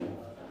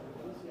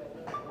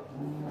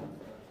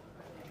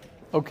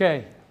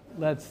Okay,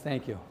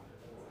 thank you.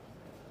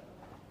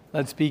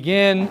 Let's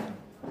begin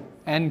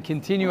and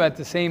continue at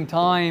the same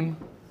time.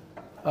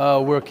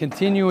 We're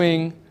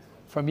continuing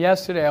from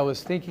yesterday. I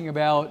was thinking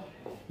about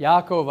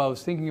Yaakov. I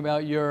was thinking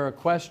about your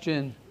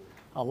question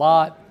a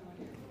lot.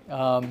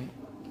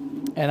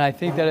 And I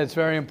think that it's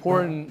very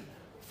important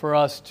for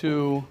us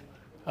to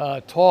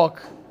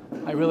talk.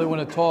 I really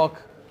want to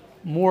talk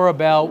more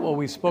about what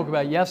we spoke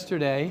about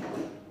yesterday,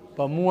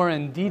 but more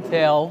in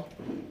detail.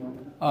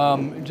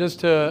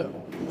 Just to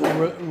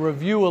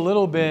review a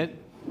little bit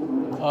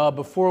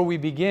before we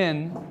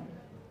begin,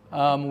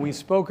 we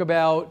spoke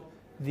about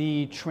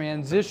the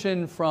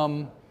transition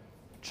from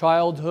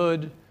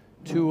childhood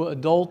to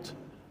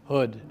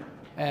adulthood,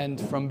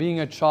 and from being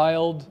a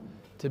child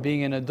to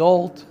being an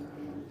adult.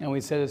 And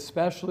we said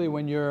especially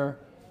when you're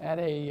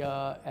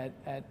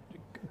at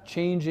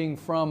changing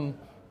from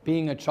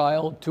being a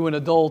child to an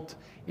adult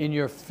in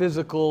your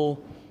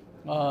physical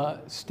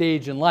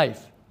stage in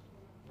life,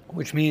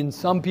 which means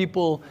some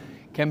people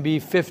can be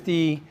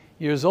 50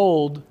 years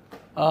old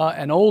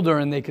and older,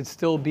 and they could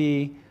still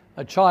be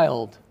a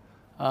child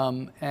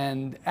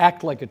and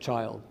act like a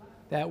child.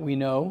 That we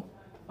know.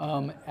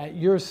 At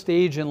your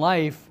stage in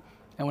life,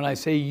 and when I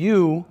say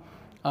you,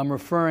 I'm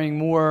referring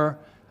more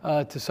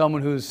to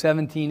someone who's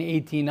 17,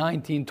 18,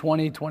 19,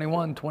 20,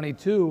 21,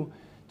 22.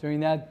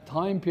 During that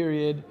time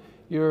period,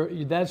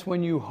 that's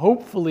when you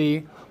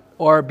hopefully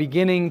are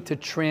beginning to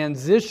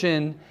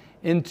transition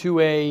into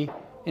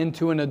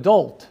an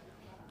adult.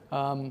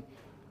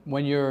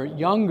 When you're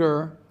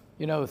younger,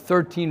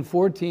 13,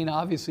 14,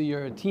 obviously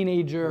you're a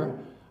teenager.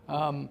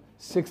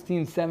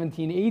 16,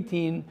 17,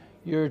 18,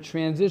 you're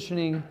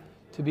transitioning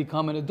to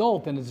become an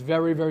adult, and it's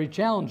very, very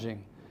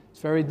challenging. It's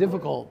very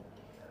difficult.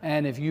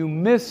 And if you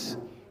miss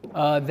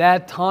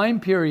that time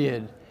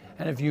period,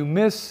 and if you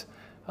miss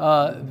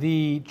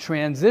the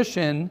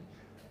transition,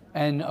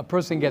 and a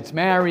person gets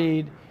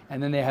married,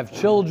 and then they have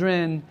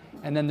children,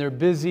 and then they're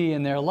busy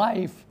in their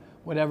life,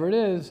 whatever it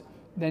is,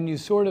 then you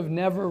sort of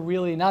never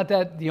really, not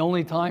that the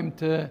only time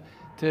to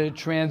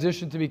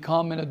transition to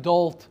become an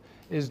adult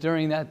is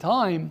during that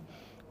time,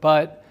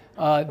 but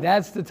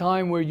that's the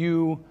time where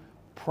you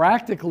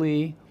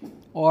practically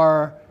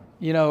are,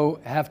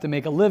 have to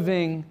make a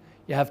living,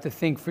 you have to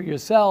think for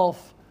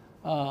yourself.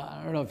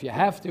 I don't know if you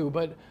have to,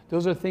 but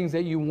those are things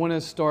that you want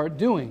to start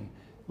doing.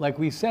 Like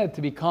we said,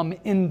 to become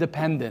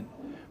independent,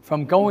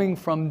 from going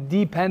from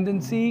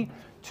dependency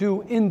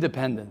to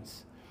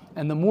independence.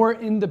 And the more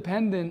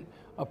independent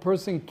a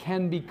person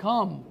can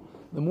become,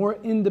 the more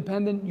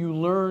independent you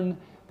learn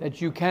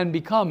that you can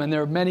become. And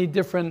there are many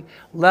different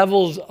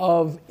levels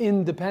of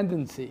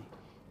independency,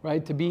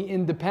 right? To be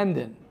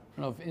independent.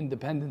 I don't know if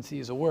independency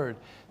is a word.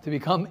 To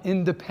become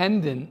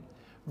independent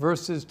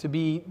versus to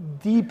be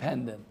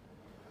dependent,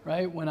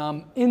 right? When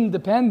I'm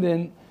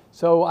independent,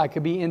 so I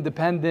could be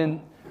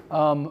independent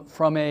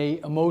from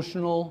a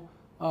emotional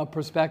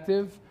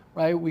perspective,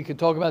 right? We could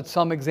talk about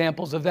some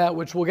examples of that,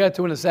 which we'll get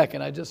to in a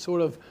second. I just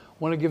sort of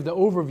want to give the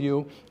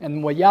overview.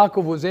 And what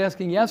Yaakov was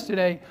asking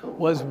yesterday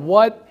was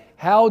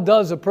how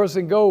does a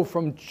person go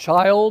from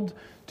child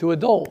to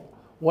adult?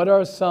 What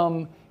are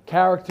some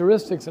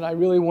characteristics? And I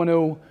really want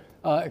to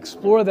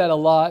explore that a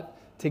lot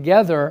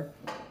together,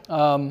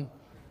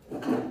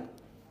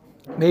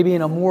 maybe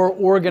in a more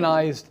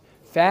organized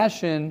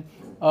fashion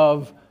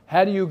of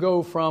how do you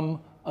go from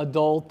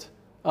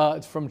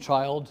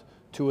child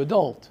to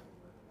adult?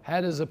 How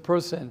does a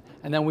person,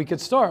 and then we could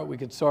start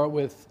with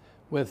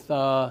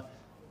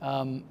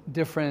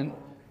different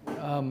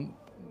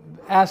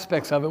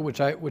aspects of it, which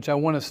I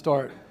want to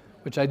start,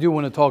 which I do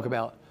want to talk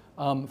about.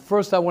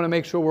 First, I want to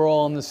make sure we're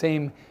all on the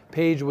same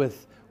page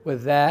with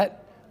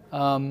that,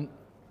 and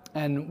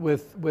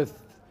with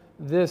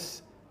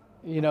this,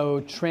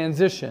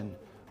 transition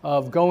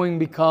of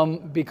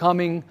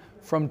becoming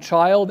from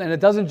child, and it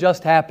doesn't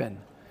just happen.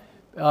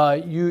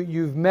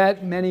 You've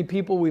met many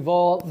people. We've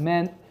all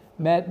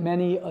met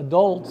many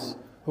adults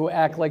who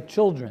act like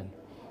children,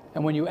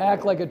 and when you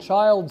act like a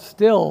child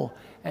still,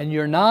 and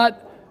you're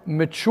not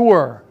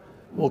mature,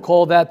 we'll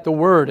call that the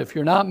word. If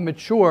you're not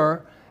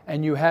mature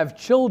and you have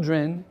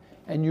children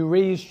and you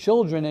raise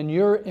children and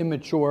you're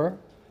immature,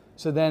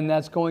 so then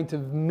that's going to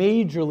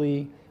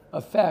majorly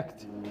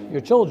affect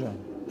your children.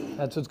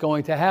 That's what's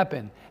going to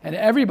happen. And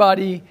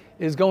everybody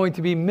is going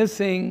to be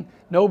missing.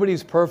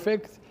 Nobody's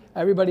perfect.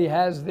 Everybody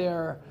has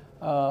their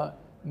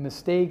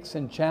mistakes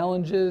and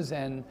challenges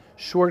and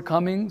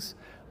shortcomings.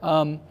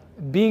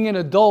 Being an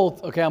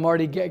adult, okay, I'm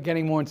already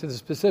getting more into the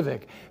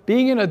specific.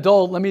 Being an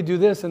adult, let me do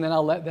this, and then I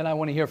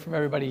want to hear from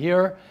everybody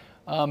here,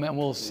 and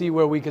we'll see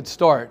where we could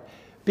start.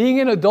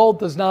 Being an adult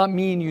does not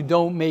mean you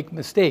don't make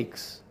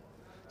mistakes.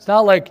 It's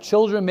not like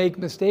children make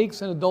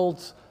mistakes and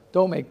adults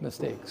don't make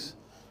mistakes.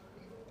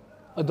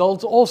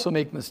 Adults also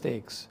make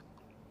mistakes.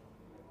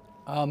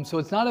 So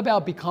it's not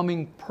about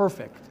becoming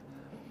perfect.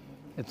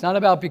 It's not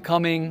about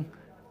becoming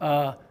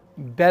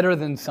better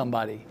than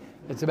somebody.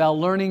 It's about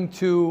learning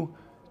to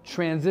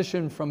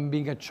transition from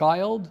being a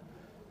child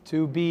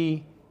to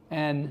be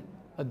an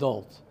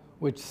adult,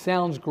 which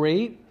sounds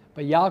great,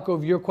 But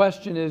Yaakov, your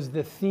question is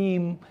the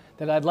theme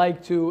that I'd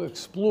like to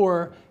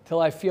explore till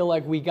I feel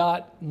like we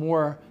got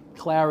more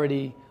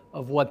clarity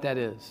of what that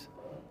is.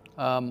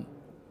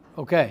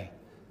 Okay,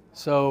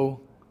 so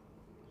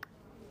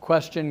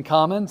question,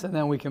 comments, and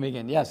then we can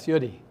begin. Yes,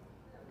 Yudi.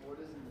 What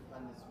does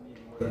independence mean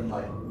more than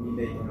like me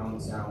making my own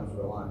sandwich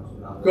for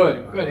lunch?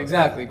 Good,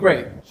 exactly,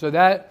 great.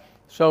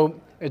 So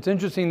it's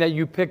interesting that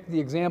you picked the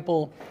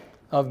example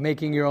of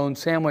making your own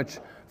sandwich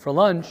for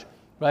lunch,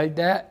 right?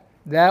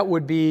 That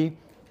would be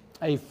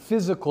a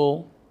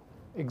physical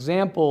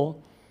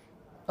example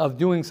of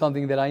doing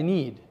something that I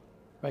need,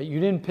 right?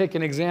 You didn't pick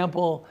an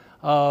example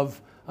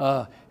of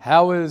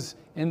how is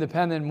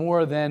independent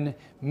more than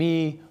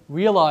me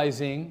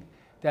realizing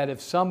that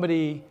if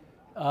somebody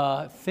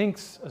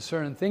thinks a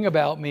certain thing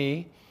about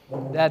me,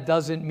 that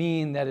doesn't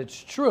mean that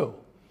it's true.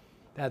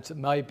 That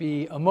might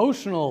be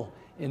emotional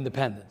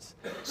independence.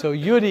 So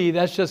Yudi,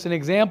 that's just an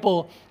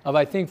example of,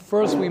 I think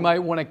first we might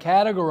want to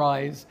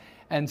categorize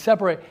and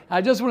separate.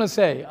 I just want to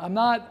say, I'm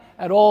not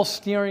at all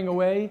steering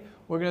away.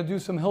 We're going to do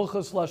some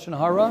Hilchos Lashon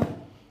Hara,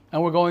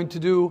 and we're going to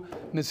do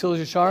Mesilas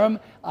Yesharim.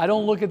 I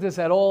don't look at this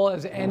at all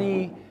as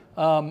any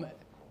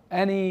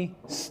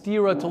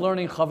stira to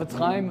learning Chavetz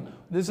Chaim.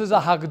 This is a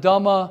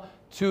Hagdama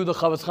to the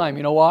Chavetz Chaim.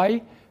 You know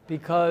why?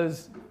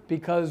 Because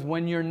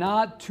when you're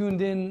not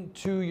tuned in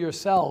to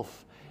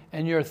yourself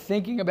and you're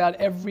thinking about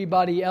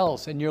everybody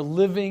else and you're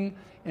living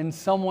in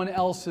someone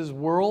else's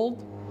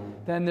world,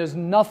 then there's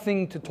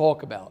nothing to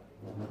talk about.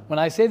 When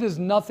I say there's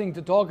nothing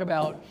to talk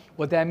about,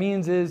 what that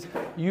means is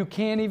you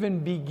can't even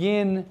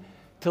begin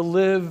to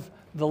live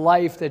the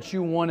life that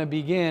you want to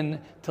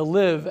begin to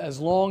live as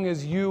long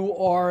as you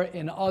are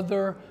in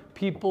other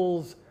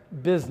people's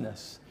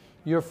business.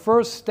 Your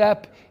first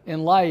step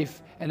in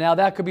life, and now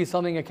that could be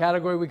something, a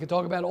category we could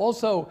talk about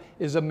also,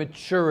 is a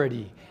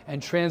maturity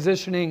and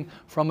transitioning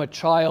from a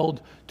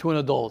child to an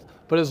adult.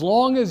 But as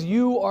long as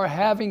you are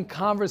having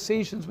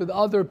conversations with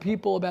other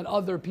people about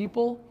other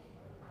people,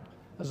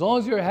 as long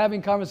as you're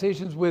having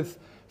conversations with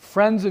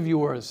friends of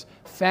yours,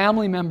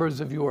 family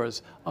members of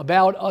yours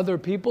about other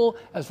people,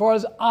 as far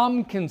as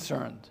I'm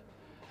concerned,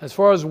 as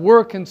far as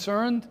we're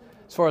concerned,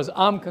 as far as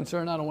I'm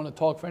concerned, I don't want to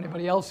talk for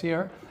anybody else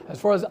here, as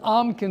far as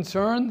I'm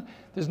concerned,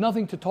 there's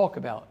nothing to talk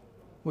about,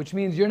 which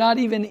means you're not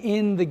even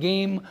in the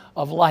game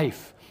of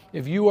life.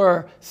 If you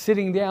are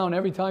sitting down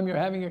every time you're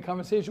having a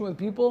conversation with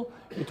people,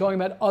 you're talking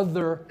about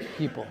other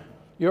people.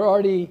 You're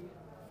already,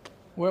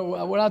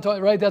 we're not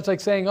talking, right? That's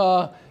like saying,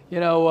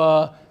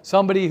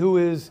 somebody who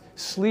is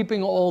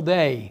sleeping all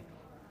day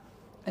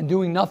and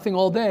doing nothing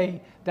all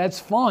day, that's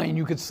fine.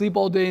 You could sleep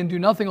all day and do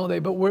nothing all day,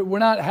 but we're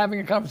not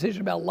having a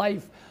conversation about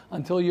life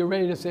until you're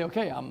ready to say,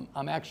 okay,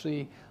 I'm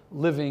actually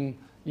living,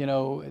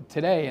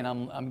 today, and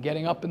I'm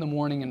getting up in the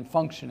morning and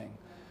functioning.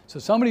 So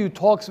somebody who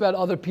talks about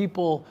other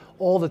people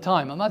all the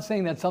time, I'm not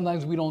saying that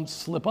sometimes we don't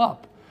slip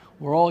up.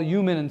 We're all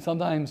human and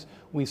sometimes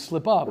we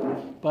slip up.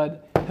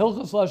 But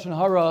Hilchos Lashon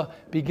Hara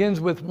begins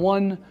with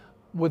one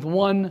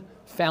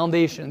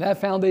foundation.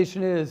 That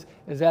foundation is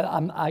that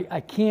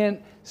I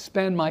can't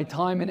spend my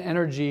time and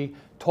energy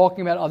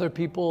talking about other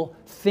people,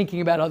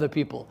 thinking about other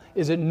people.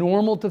 Is it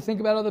normal to think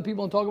about other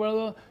people and talk about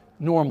other people?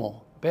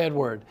 Normal. Bad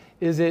word.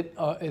 Is it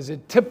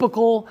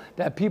typical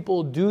that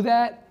people do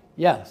that?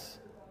 Yes.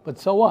 But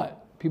so what?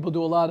 People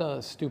do a lot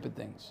of stupid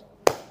things.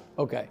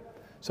 Okay.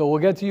 So we'll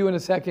get to you in a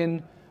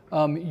second.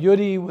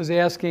 Yudi was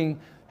asking,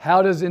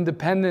 how does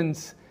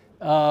independence,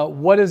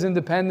 what is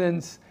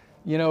independence,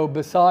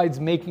 besides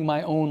making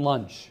my own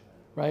lunch,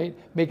 right?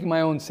 Making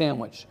my own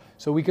sandwich.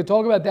 So we could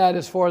talk about that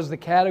as far as the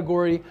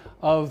category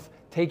of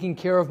taking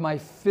care of my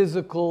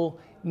physical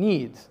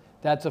needs.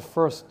 That's a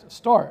first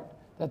start.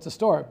 That's a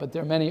start, but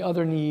there are many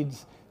other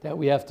needs that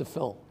we have to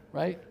fill,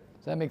 right?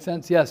 Does that make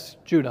sense? Yes,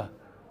 Judah.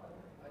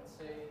 I'd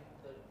say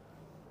the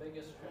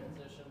biggest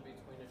transition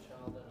between a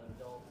child and an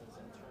adult is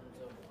in terms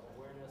of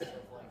awareness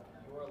of like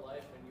your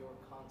life and your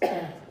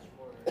consequences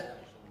for your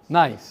actions.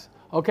 Nice.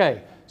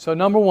 Okay. So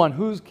number one,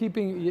 who's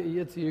keeping,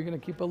 you're going to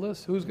keep a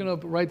list? Who's going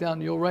to write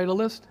down, you'll write a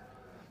list?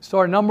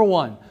 Start number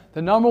one.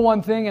 The number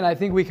one thing, and I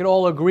think we could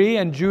all agree,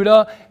 and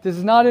Judah, this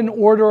is not an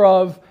order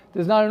of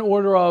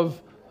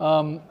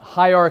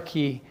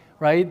hierarchy,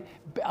 right?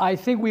 I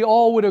think we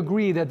all would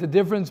agree that the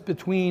difference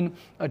between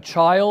a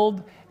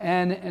child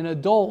and an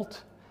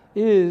adult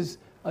is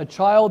a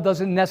child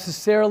doesn't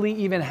necessarily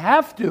even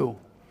have to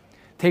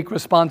take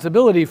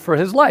responsibility for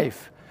his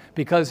life,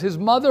 because his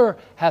mother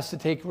has to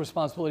take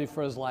responsibility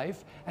for his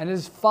life, and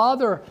his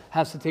father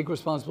has to take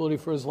responsibility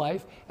for his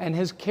life, and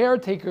his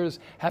caretakers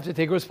have to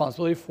take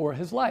responsibility for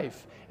his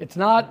life. It's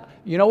not,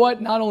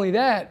 not only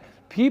that,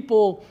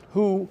 people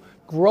who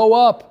grow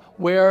up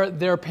where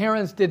their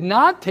parents did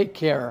not take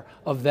care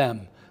of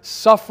them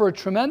suffer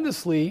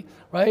tremendously,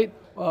 right?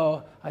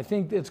 I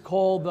think it's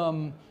called,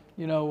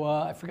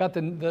 I forgot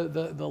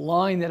the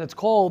line that it's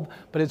called,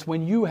 but it's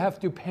when you have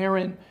to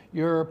parent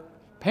your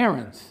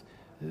parents.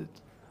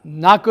 It's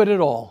not good at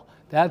all.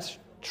 That's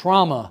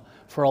trauma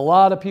for a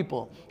lot of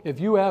people. If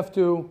you have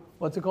to,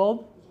 what's it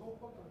called?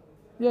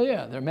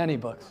 Yeah, there are many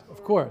books,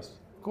 of course.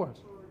 So the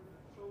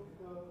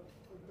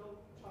adult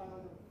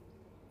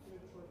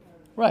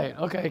Right,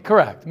 okay,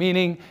 correct.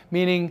 Meaning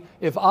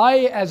if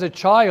I as a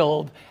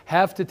child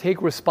have to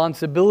take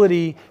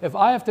responsibility, if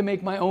I have to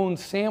make my own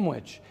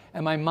sandwich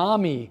and my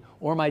mommy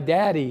or my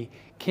daddy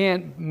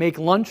can't make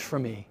lunch for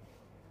me,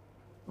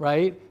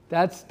 right?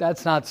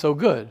 That's not so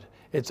good.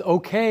 It's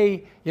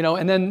okay,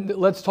 and then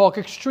let's talk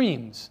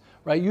extremes,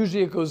 right?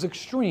 Usually it goes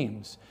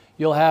extremes.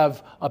 You'll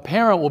have a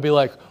parent will be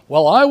like,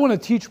 well, I want to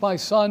teach my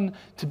son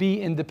to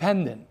be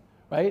independent,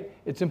 right?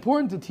 It's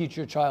important to teach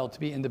your child to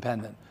be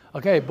independent.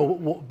 Okay,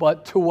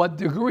 but to what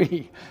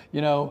degree,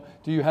 do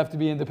you have to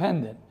be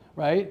independent,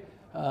 right?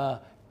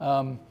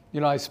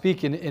 I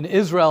speak in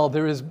Israel,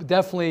 there is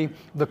definitely,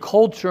 the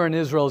culture in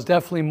Israel is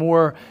definitely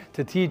more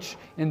to teach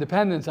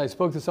independence. I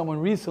spoke to someone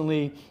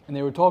recently, and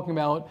they were talking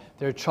about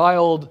their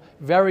child,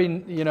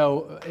 very,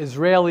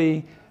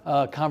 Israeli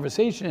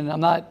conversation, and I'm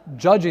not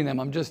judging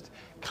them, I'm just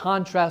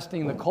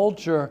contrasting the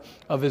culture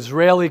of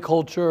Israeli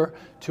culture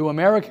to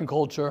American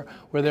culture,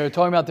 where they're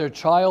talking about their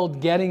child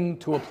getting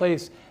to a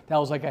place that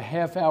was like a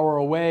half hour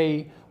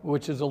away,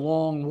 which is a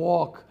long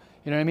walk,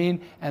 you know what I mean?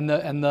 And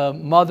the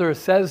mother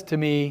says to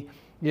me,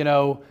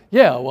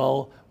 yeah,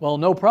 well,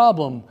 no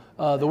problem.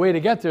 The way to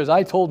get there is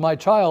I told my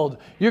child,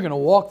 you're going to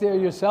walk there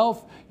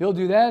yourself, you'll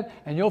do that,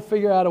 and you'll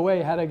figure out a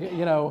way how to get,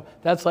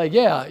 that's like,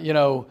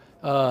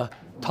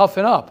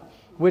 toughen up,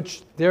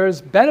 which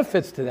there's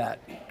benefits to that,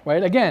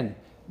 right? Again,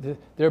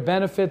 there are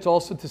benefits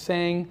also to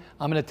saying,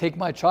 I'm going to take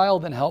my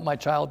child and help my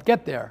child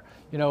get there.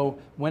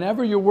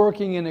 Whenever you're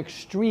working in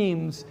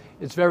extremes,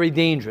 it's very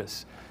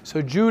dangerous.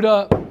 So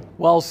Judah,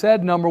 well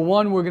said, number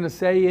one, we're going to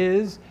say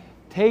is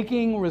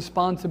taking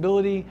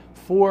responsibility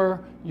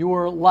for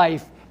your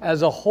life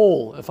as a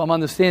whole, if I'm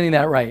understanding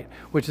that right,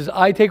 which is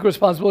I take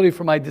responsibility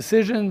for my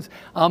decisions,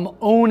 I'm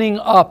owning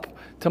up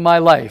to my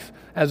life,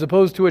 as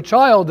opposed to a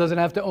child doesn't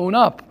have to own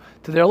up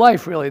to their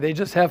life, really. They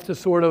just have to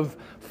sort of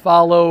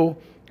follow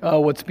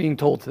what's being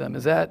told to them.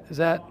 Is that? I'd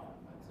say also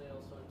in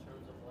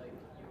terms of like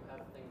you have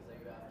things that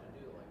you have to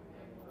do, like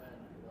paying rent,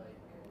 like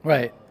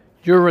Right.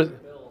 You're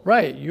bills,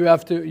 right. You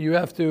have to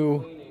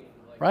cleaning,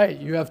 like right.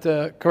 You have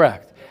to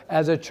correct.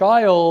 As a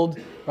child,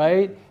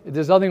 right?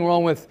 There's nothing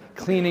wrong with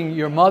cleaning.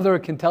 Your mother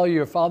can tell you,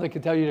 your father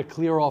can tell you to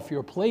clear off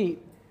your plate,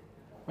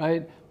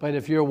 right? But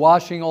if you're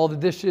washing all the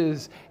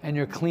dishes and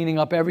you're cleaning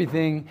up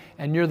everything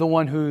and you're the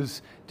one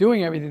who's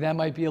doing everything, that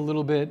might be a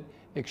little bit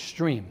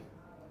extreme.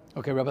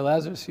 Okay, Rabbi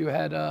Lazarus, you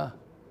had.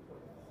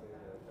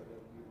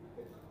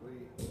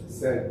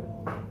 Said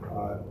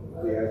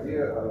the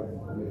idea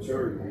of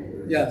maturity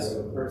is Yes.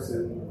 when a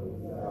person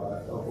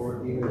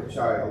or even a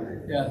child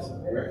Yes.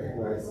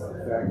 recognizes the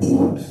fact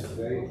that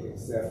they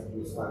accept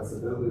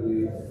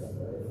responsibility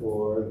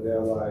for their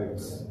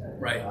lives.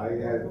 Right. I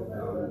had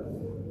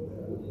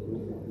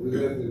we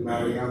lived in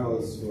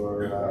Mariamos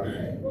for a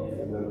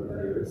number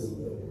of years,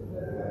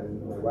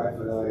 and my wife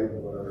and I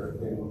were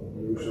in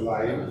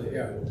Yerushalayim.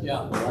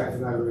 Yeah. My wife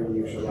and I were in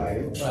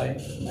Yerushalayim. Right.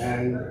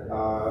 And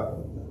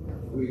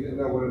we didn't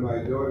know one of my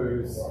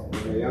daughters,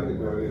 my younger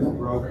daughters,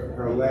 broke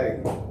her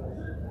leg.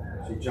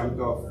 She jumped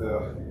off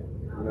the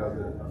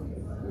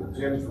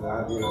gym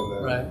for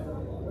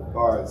the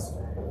bars.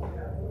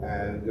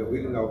 And we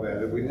didn't know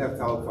about it. We didn't have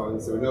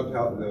telephones. There were no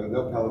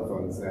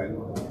telephones then.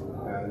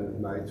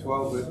 And my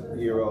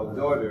 12-year-old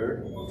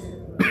daughter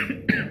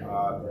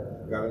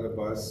got on the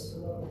bus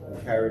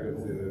and carried her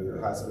to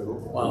the hospital.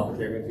 Wow.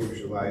 Came into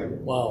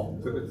Yerushalayim. Wow.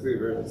 Took her to the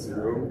emergency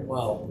room.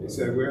 Wow. They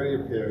said, where are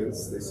your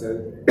parents? They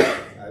said,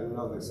 I don't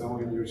know, there's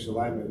someone in Yerushalayim,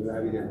 I don't know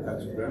how to get in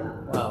touch with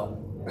them. Wow.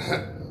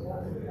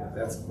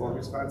 That's called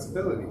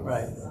responsibility.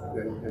 Right.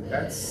 And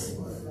that's...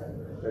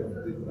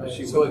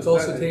 she So it's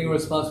also done it. taking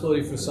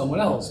responsibility for someone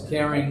else,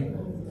 caring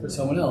for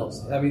someone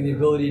else, having the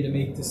ability to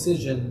make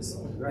decisions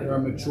that are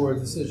mature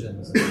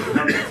decisions.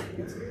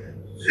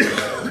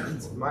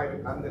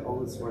 I'm the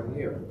oldest one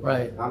here.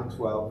 Right. I'm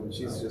 12 and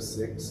she's just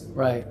 6.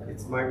 Right.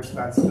 It's my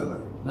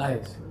responsibility.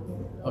 Nice.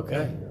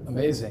 Okay.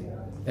 Amazing.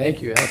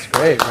 Thank you. That's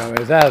great,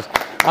 Rabbi Lazarus.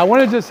 I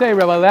wanted to say,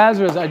 Rabbi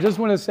Lazarus, I just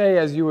want to say,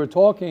 as you were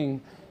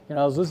talking,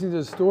 I was listening to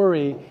the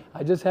story,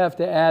 I just have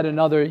to add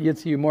another,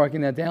 Yitzi, you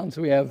marking that down,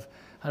 so we have,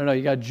 I don't know,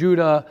 you got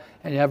Judah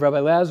and you have Rabbi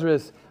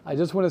Lazarus. I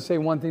just want to say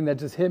one thing that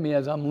just hit me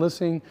as I'm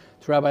listening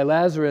to Rabbi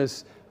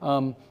Lazarus.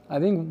 I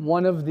think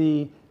one of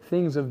the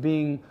things of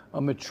being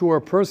a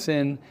mature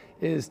person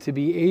is to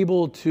be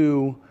able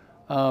to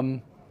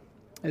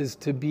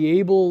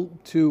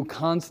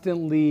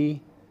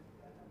constantly,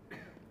 I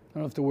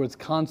don't know if the word's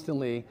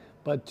constantly,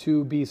 but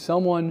to be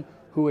someone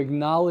who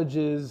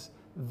acknowledges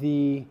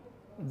the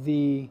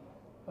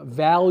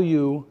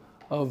value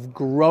of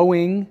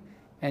growing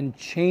and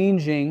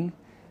changing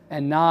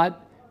and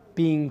not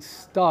being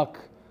stuck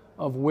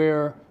of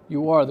where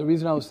you are. The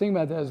reason I was thinking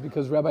about that is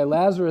because Rabbi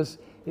Lazarus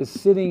is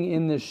sitting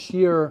in this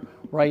shiur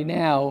right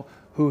now,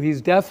 who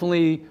he's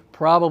definitely,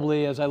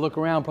 probably, as I look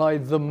around, probably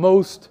the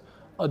most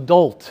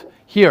adult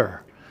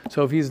here.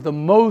 So if he's the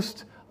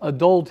most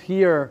adult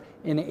here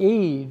in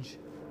age,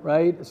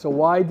 right? So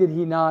why did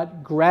he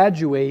not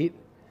graduate,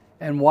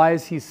 and why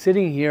is he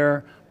sitting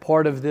here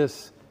part of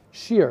this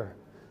shiur?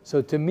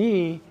 So to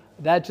me,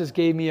 that just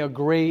gave me a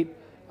great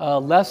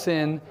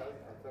lesson.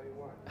 I'll tell you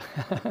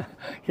why.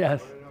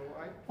 Yes, Want to know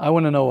why? I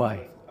want to know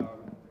why.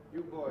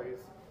 You boys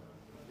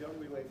don't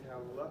relate how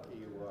lucky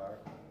you are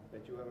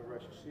that you have a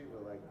Rosh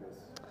Hashiva like this.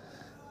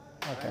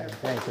 Okay,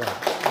 thank you.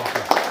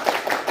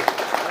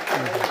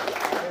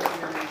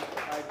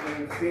 I've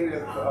been teaching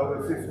for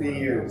over 50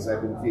 years.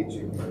 I've been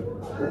teaching,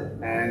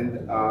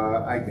 and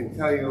I can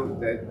tell you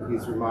that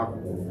he's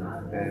remarkable,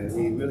 and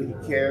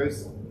he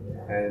cares,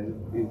 and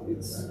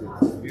it's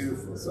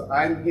beautiful. So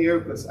I'm here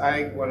because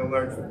I want to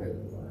learn from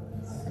him.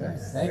 Okay,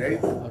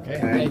 thank you. Okay,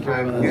 And thank you.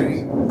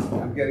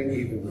 I'm getting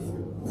even with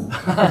you.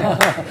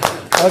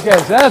 Okay,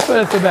 so that's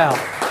what it's about.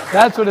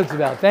 That's what it's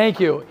about. Thank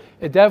you.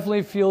 It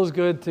definitely feels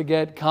good to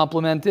get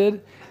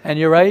complimented. And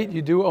you're right,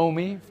 you do owe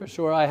me, for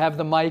sure. I have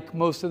the mic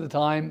most of the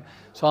time,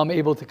 so I'm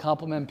able to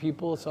compliment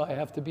people, so I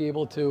have to be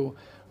able to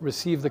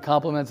receive the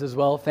compliments as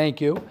well.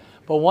 Thank you.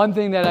 But one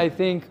thing that I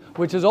think,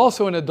 which is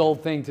also an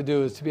adult thing to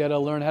do, is to be able to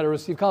learn how to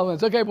receive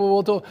compliments. Okay, but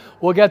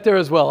we'll get there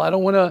as well. I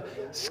don't want to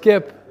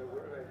skip. The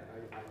word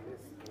I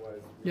missed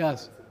was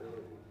Yes,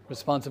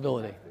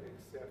 responsibility.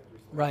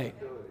 Right,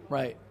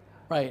 right,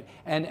 right.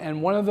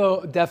 And one of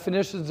the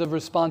definitions of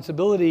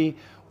responsibility,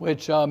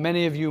 which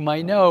many of you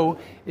might know,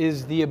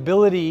 is the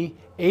ability,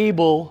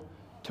 able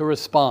to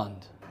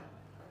respond.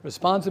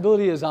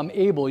 Responsibility is I'm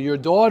able. Your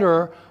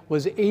daughter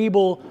was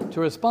able to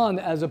respond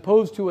as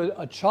opposed to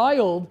a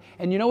child.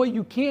 And you know what?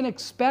 You can't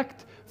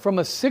expect from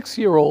a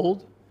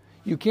 6-year-old,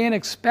 you can't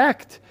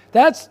expect.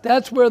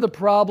 That's where the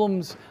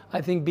problems,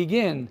 I think,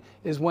 begin,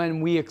 is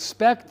when we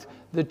expect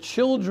the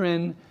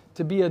children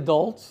to be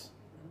adults,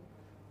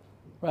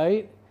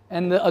 right?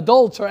 And the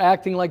adults are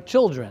acting like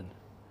children,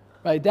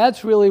 right?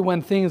 That's really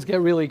when things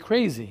get really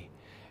crazy.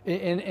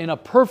 In a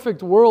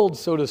perfect world,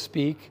 so to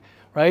speak,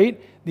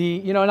 right?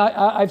 And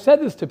I've said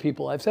this to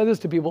people. I've said this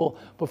to people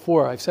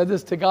before. I've said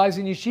this to guys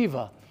in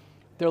yeshiva.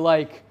 They're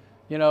like,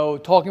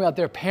 talking about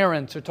their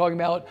parents or talking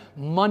about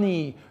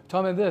money,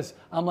 talking about this.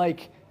 I'm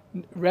like,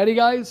 ready,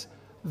 guys?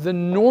 The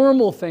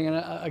normal thing,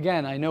 and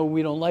again, I know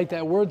we don't like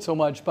that word so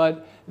much,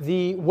 but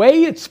the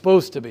way it's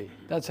supposed to be,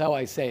 that's how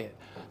I say it.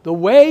 The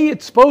way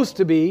it's supposed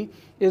to be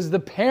is the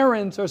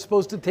parents are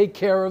supposed to take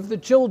care of the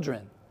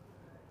children.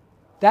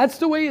 That's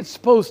the way it's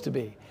supposed to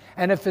be.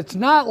 And if it's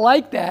not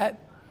like that,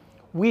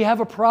 we have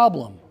a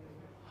problem.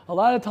 A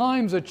lot of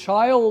times a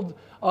child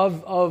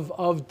of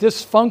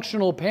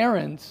dysfunctional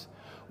parents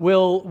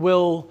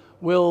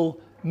will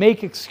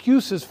make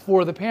excuses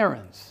for the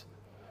parents.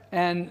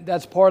 And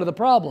that's part of the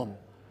problem.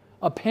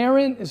 A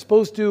parent is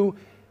supposed to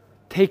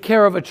take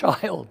care of a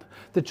child.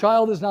 The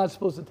child is not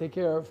supposed to take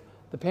care of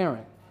the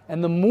parent.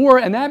 And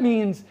that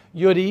means,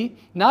 Yudi,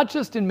 not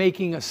just in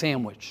making a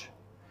sandwich.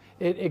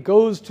 It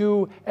goes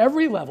to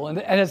every level. And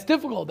it's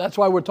difficult. That's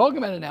why we're talking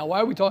about it now.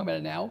 Why are we talking about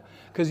it now?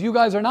 Because you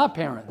guys are not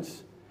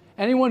parents.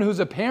 Anyone who's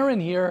a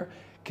parent here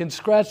can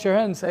scratch their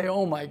head and say,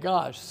 oh my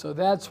gosh, so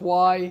that's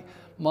why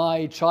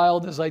my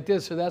child is like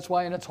this, or that's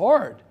why, and it's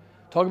hard.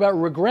 Talk about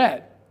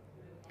regret.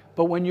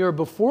 But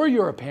before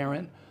you're a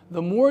parent,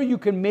 the more you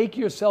can make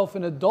yourself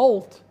an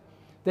adult,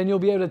 then you'll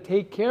be able to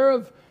take care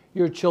of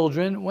your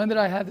children. When did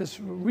I have this?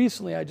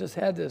 Recently, I just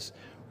had this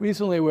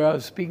recently where I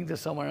was speaking to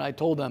someone and I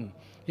told them,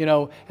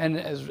 and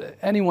as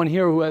anyone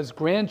here who has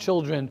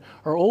grandchildren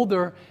or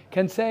older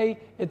can say,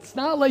 it's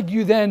not like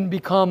you then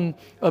become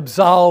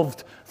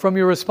absolved from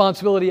your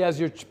responsibility as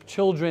your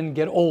children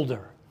get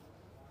older,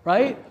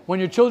 right? When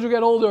your children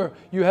get older,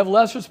 you have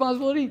less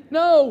responsibility?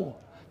 No,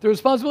 the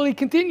responsibility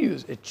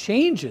continues. It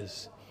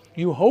changes.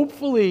 You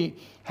hopefully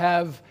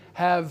have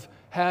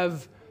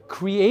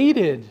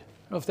created, I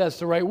don't know if that's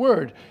the right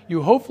word,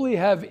 you hopefully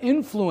have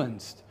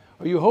influenced,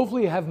 or you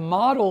hopefully have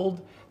modeled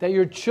that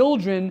your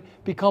children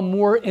become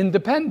more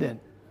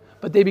independent,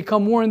 but they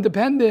become more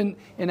independent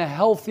in a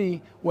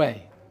healthy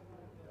way.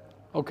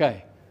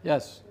 Okay,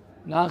 yes.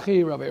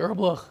 Nachi, Rabbi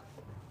Erblich.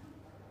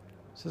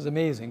 This is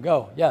amazing.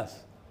 Go,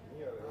 yes.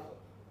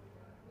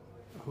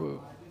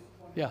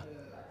 Yeah.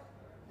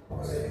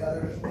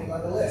 Another thing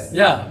on the list.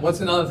 Yeah, what's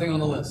another thing on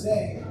the list?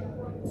 When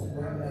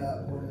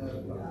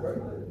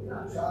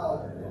the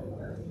child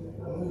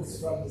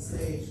moves from the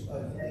stage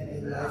of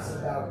thinking life's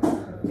about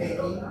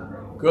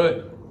taking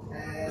Good.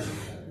 and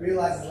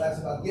realizes life's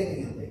about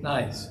giving and taking.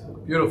 Nice.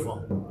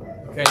 Beautiful.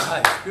 Okay,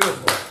 nice.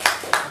 Beautiful.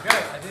 Okay,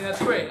 I think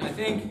that's great. I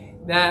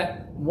think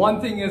that one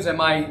thing is,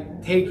 am I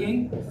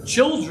taking?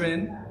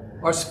 Children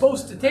are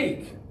supposed to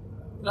take.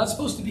 They're not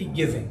supposed to be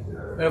giving.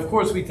 And of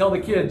course, we tell the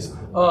kids,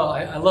 oh,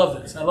 I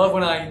love this. I love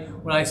when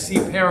I see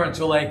parents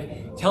who are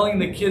like telling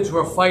the kids who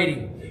are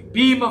fighting,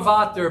 be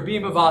mavater, be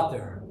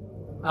mavater.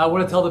 I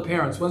want to tell the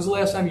parents, when's the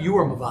last time you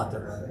were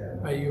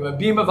mavater? Right? You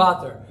be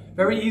mavater.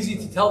 Very easy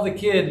to tell the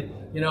kid,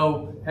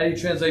 how do you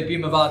translate be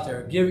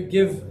mavater?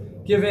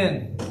 Give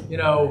in,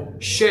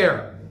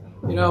 share.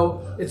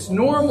 It's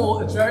normal,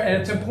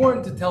 and it's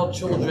important to tell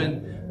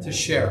children to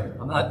share.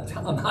 I'm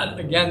not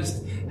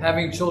against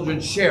having children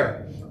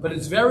share, but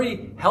it's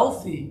very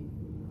healthy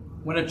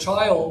when a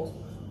child,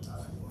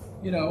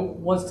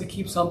 wants to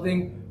keep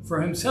something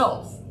for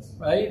himself,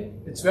 right?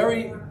 It's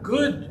very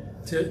good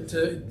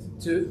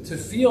to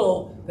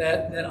feel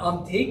that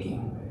I'm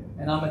taking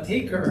and I'm a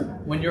taker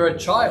when you're a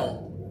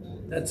child.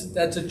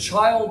 That's a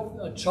child,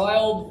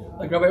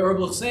 like Rabbi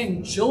Erbel is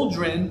saying,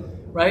 children,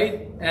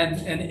 right?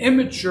 And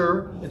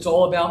immature, it's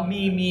all about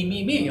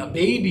me. A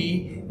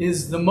baby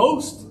is the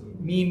most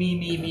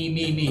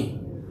me.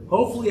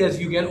 Hopefully as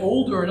you get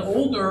older and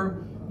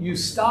older, you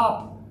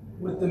stop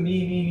with the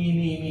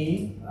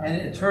me, and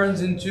it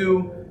turns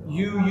into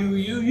you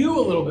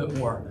a little bit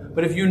more.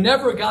 But if you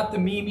never got the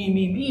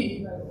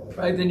me,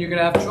 right, then you're going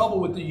to have trouble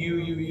with the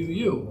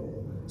you.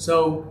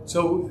 So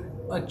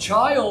a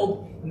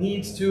child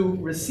needs to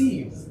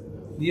receive.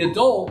 The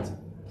adult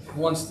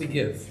wants to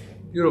give.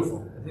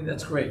 Beautiful. I think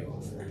that's great.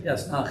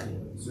 Yes, Nachi.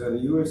 So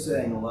you were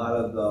saying a lot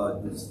of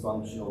the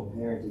dysfunctional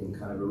parenting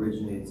kind of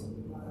originates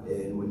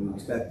in when you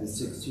expect a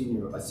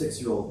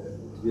 6-year-old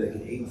to be like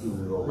an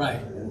 18-year-old.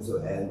 Right. And so,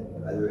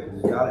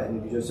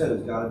 and you just said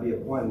there's got to be a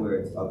point where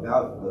it's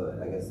about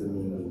the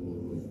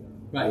me.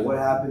 Right. But what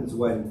happens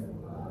when,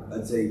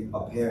 let's say, a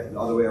parent, the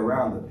other way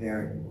around, the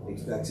parent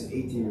expects an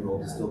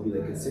 18-year-old to still be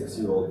like a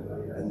 6-year-old,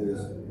 and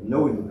there's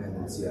no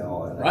independency at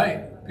all.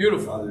 Right.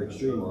 Beautiful. Other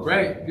extreme.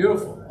 Great.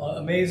 Beautiful.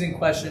 Amazing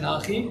question,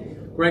 Achi.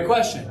 Great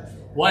question.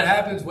 What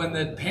happens when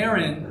the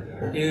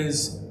parent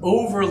is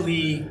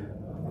overly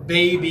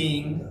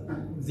babying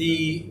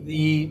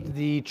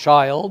the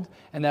child,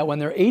 and that when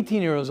they're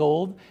 18 years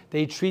old,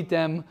 they treat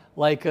them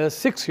like a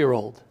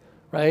 6-year-old,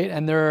 right?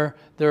 And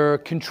they're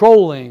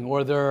controlling,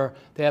 or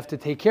they have to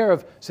take care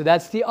of. So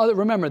that's the other.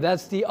 Remember,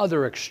 that's the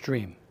other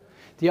extreme.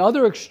 The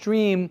other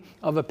extreme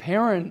of a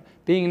parent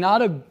being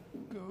not a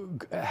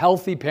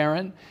healthy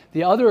parent.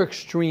 The other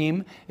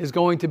extreme is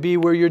going to be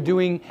where you're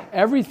doing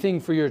everything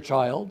for your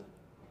child,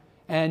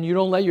 and you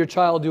don't let your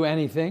child do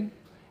anything,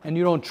 and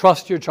you don't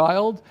trust your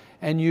child,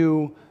 and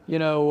you're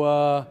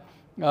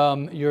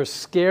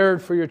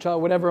scared for your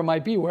child, whatever it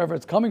might be, wherever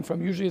it's coming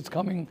from. Usually it's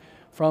coming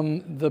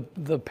from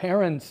the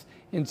parents'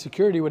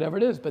 insecurity, whatever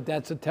it is. But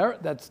that's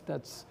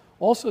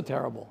also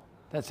terrible.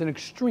 That's an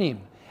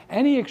extreme.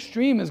 Any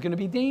extreme is going to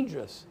be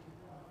dangerous.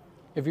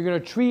 If you're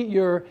going to treat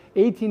your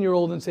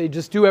 18-year-old and say,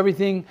 just do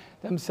everything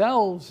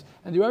themselves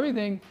and do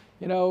everything,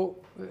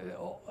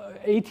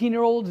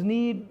 18-year-olds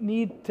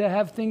need to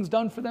have things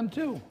done for them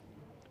too.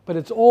 But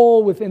it's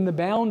all within the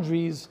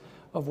boundaries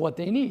of what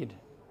they need.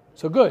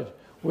 So good.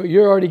 Well,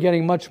 you're already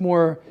getting much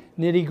more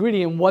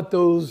nitty-gritty in what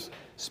those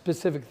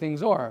specific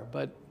things are,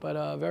 but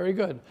very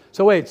good.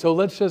 So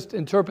let's just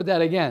interpret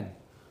that again.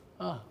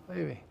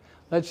 Maybe.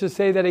 Let's just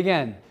say that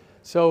again.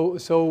 So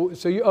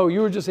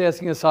you were just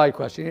asking a side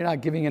question. You're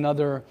not giving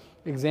another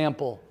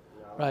example,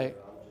 right?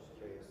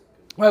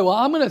 Right, well,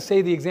 I'm going to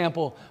say the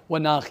example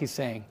what Nachi's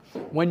saying.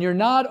 When you're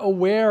not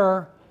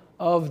aware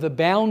of the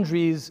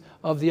boundaries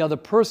of the other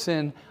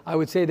person, I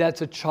would say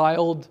that's a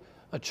childlike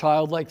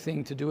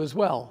thing to do as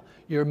well.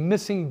 You're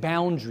missing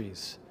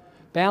boundaries.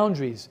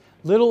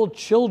 Little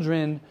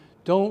children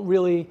don't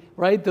really,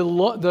 right?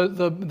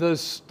 The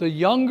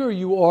younger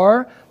you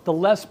are, the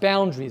less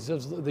boundaries. The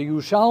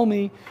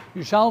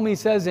Yerushalmi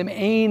says, Im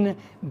ein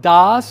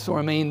das,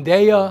 or Im ein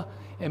deya,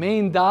 Im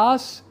ein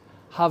das,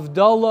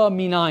 havdala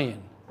minayin.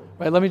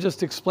 Right, let me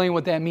just explain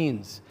what that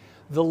means.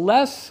 The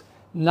less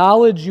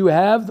knowledge you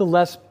have, the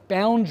less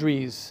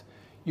boundaries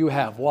you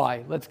have.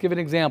 Why? Let's give an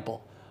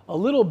example. A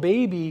little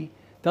baby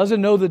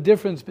doesn't know the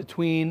difference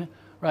between,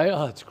 right?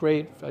 Oh, it's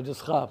great. I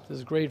just chap. This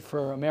is great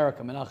for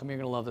America. Menachem, you're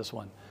going to love this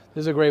one.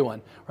 This is a great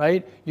one,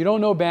 right? You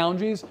don't know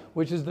boundaries,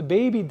 which is the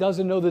baby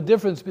doesn't know the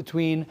difference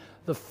between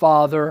the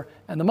father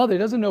and the mother. He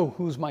doesn't know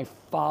who's my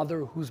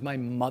father, who's my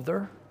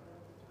mother.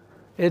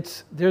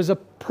 There's a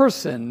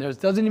person.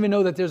 Doesn't even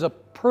know that there's a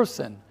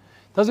person.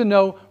 Doesn't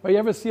know, right? You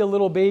ever see a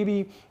little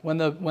baby, when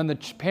the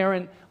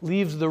parent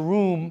leaves the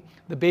room,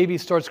 the baby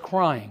starts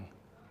crying.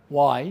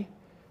 Why?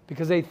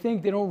 Because they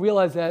don't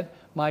realize that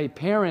my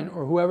parent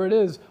or whoever it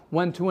is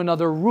went to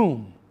another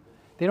room.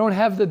 They don't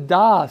have the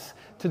das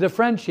to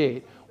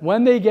differentiate.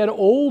 When they get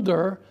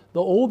older,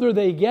 the older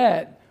they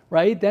get,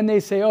 right, then they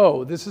say,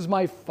 oh, this is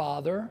my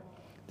father,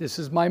 this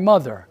is my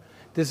mother,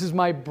 this is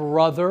my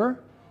brother,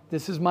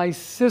 this is my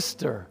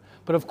sister.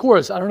 But of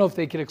course, I don't know if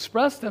they can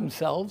express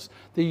themselves.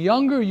 The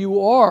younger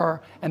you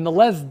are and the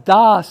less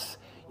das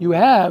you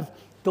have,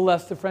 the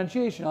less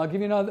differentiation. I'll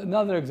give you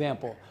another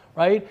example,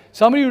 right?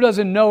 Somebody who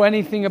doesn't know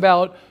anything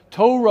about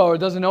Torah or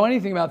doesn't know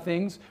anything about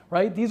things,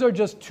 right? These are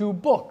just 2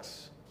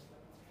 books.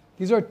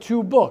 These are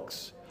 2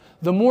 books.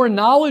 The more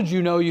knowledge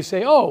you know, you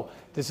say, oh,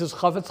 this is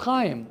Chavetz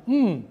Chaim,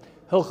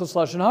 Hilchos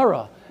Lashon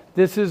Hara.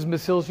 This is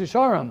Mesilas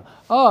Yesharim.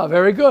 Oh,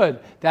 very good.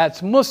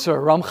 That's Musar,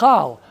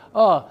 Ramchal.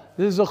 Oh,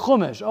 this is a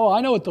Chumash. Oh,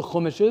 I know what the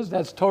Chumash is.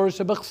 That's Torah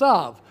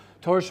Shebechsav,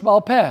 Torah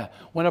Shebal Peh.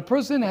 When a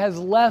person has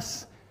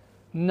less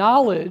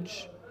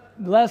knowledge,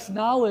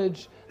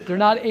 they're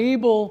not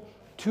able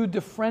to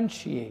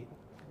differentiate.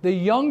 The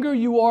younger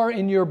you are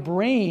in your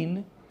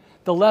brain,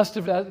 the less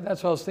of that.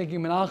 That's what I was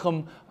thinking,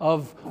 Menachem,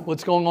 of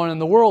what's going on in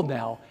the world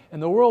now. In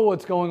the world,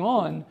 what's going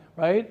on,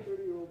 right?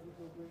 30-year-olds with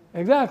no brain.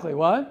 Exactly,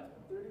 what?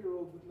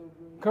 30-year-olds with no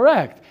brain.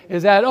 Correct.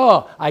 Is that,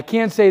 I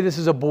can't say this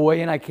is a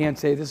boy and I can't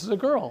say this is a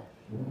girl.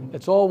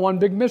 It's all one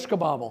big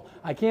mishkabobble.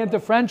 I can't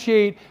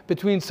differentiate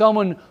between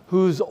someone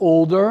who's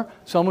older,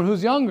 someone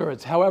who's younger.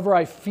 It's however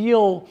I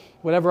feel,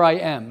 whatever I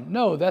am.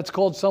 No, that's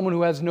called someone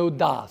who has no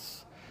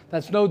das.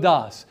 That's no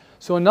das.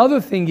 So another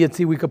thing,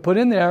 Yitzi, we could put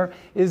in there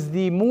is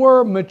the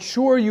more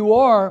mature you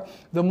are,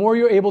 the more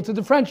you're able to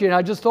differentiate.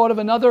 I just thought of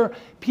another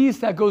piece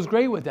that goes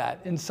great with that.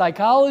 In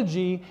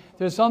psychology,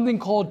 there's something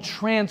called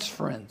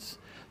transference.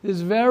 This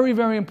is very,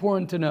 very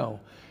important to know.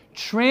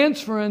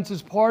 Transference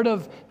is part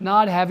of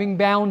not having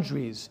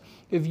boundaries.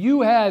 If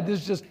you had,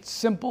 this is just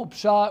simple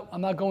shot, I'm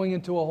not going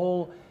into a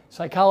whole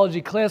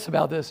psychology class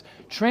about this.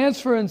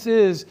 Transference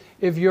is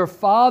if your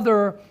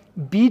father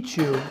beat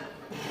you,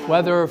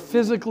 whether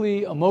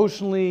physically,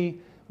 emotionally,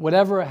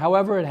 whatever,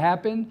 however it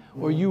happened,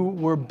 or you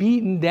were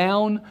beaten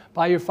down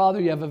by your father,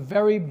 you have a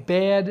very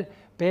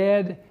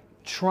bad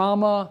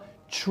trauma,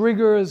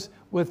 triggers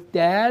with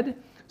dad.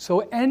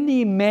 So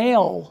any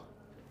male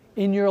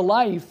in your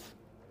life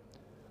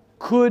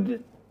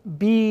could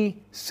be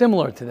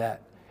similar to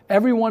that.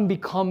 Everyone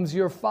becomes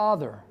your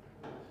father.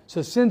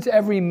 So since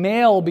every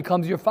male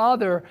becomes your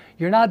father,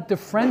 you're not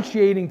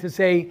differentiating to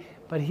say,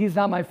 but he's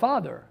not my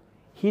father.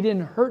 He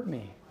didn't hurt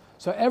me.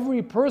 So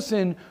every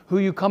person who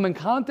you come in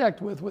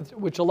contact with,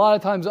 which a lot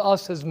of times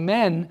us as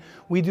men,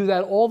 we do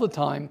that all the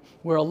time,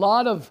 where a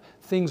lot of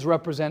things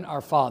represent our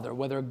father,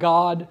 whether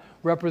God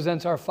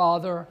represents our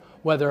father,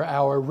 whether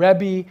our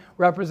Rebbe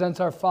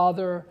represents our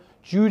father,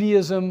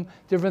 Judaism,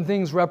 different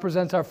things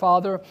represents our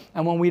father.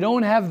 And when we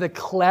don't have the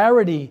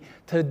clarity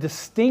to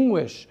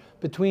distinguish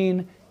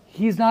between,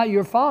 he's not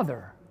your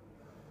father,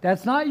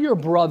 that's not your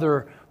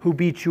brother who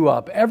beat you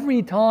up.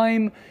 Every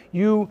time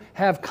you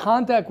have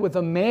contact with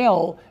a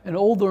male, an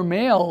older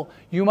male,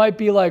 you might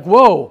be like,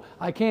 whoa,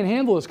 I can't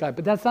handle this guy.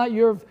 But that's not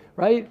your,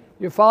 right?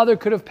 Your father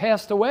could have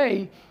passed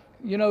away,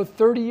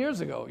 30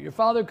 years ago. Your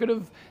father could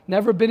have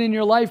never been in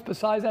your life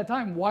besides that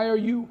time. Why are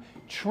you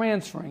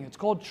transferring? It's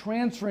called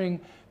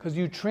transferring because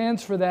you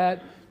transfer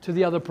that to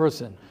the other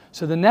person.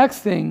 So the next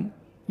thing,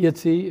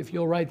 Yitzi, if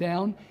you'll write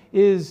down,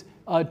 is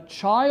a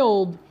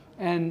child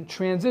and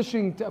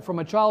transitioning from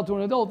a child to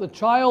an adult. The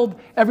child,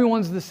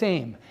 everyone's the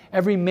same.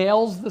 Every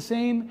male's the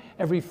same.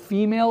 Every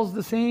female's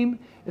the same.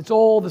 It's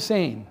all the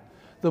same.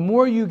 The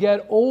more you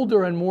get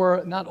older and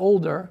more, not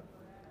older,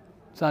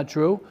 it's not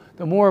true,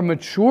 the more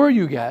mature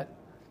you get,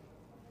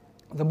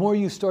 the more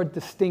you start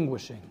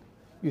distinguishing.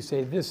 You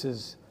say, this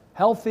is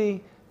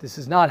healthy, this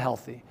is not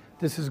healthy.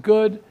 This is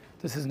good,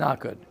 this is not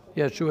good.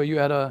 Yeah, Shua, you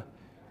had a...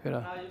 I just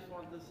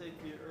wanted to say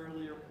to your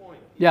earlier point.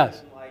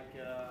 Yes. Even like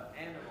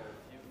animals,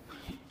 you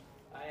feed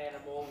an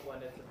animal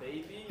when it's a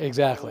baby.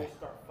 Exactly. It will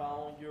start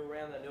following you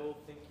around and it will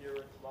think you're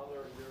its mother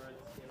or you're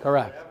its,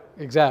 Correct. whatever.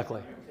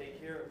 Exactly. You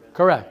take care of it.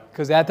 Correct.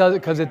 Because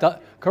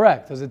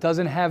it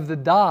doesn't have the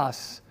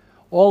das.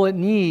 All it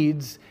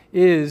needs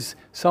is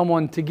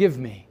someone to give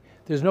me.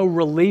 There's no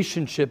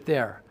relationship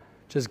there.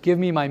 Just give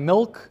me my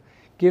milk,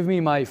 give me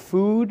my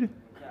food.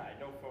 Yeah, I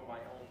know from my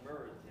own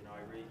birds, I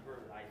raise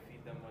birds, I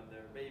feed them when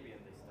they're a baby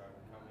and they start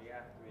coming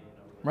after me,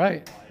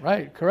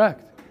 Right,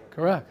 correct.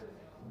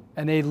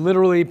 And they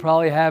literally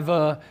probably have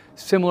a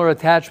similar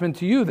attachment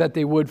to you that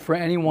they would for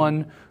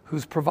anyone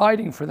who's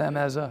providing for them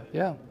as a,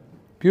 yeah,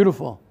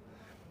 beautiful.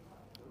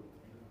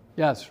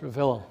 Yes,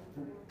 Ravilla.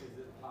 Is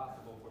it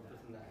possible for a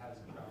person that has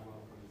trauma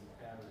from his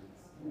parents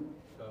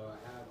to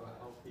have a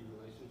healthy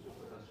relationship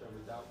with Hashem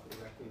without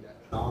correcting that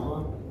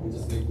trauma and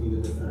just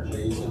making the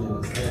differentiation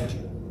in his head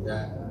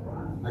that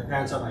my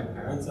parents are my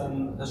parents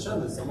and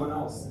Hashem is someone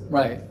else?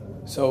 Right.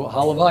 So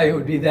halavai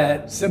would be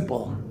that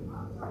simple.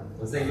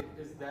 Is that an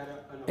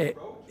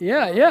approach?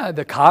 Yeah.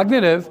 The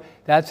cognitive,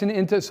 that's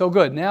so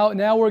good.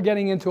 Now we're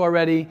getting into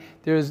already,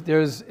 there's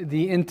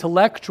the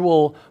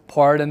intellectual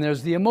part and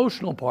there's the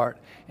emotional part.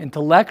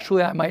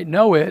 Intellectually, I might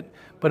know it,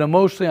 but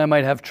emotionally, I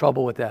might have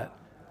trouble with that.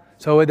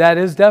 So that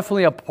is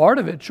definitely a part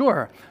of it,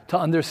 sure. To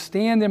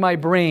understand in my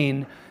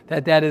brain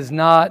that is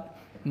not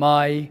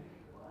my... And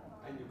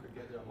you could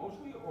get there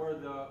emotionally, or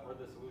the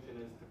solution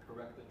is to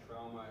correct the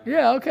trauma?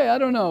 Yeah, okay, I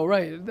don't know,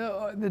 right.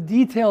 The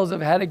details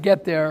of how to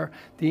get there,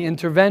 the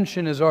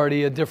intervention is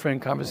already a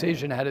different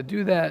conversation, how to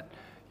do that,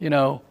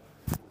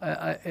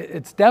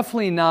 it's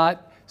definitely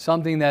not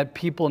something that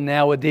people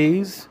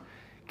nowadays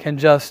can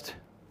just,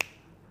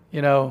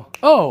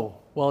 oh,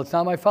 well, it's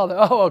not my father.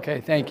 Oh, okay,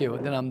 thank you,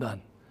 and then I'm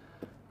done,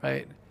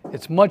 right?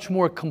 It's much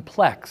more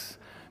complex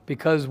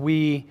because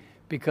we're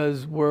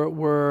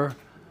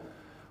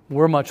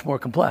much more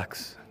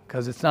complex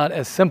because it's not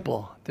as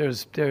simple.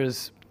 It's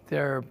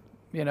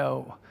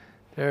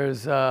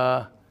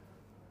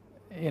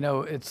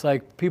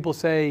like people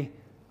say,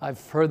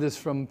 I've heard this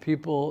from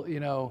people,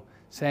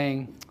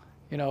 saying,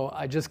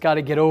 I just got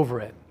to get over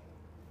it.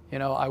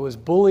 I was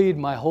bullied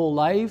my whole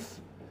life.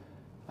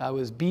 I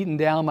was beaten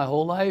down my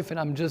whole life, and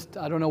I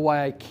don't know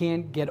why I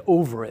can't get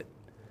over it.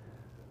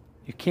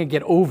 You can't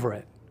get over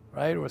it,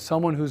 right? Or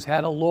someone who's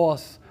had a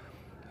loss,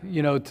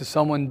 to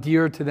someone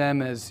dear to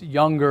them as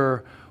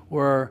younger,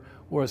 or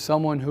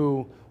someone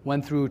who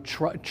went through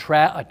a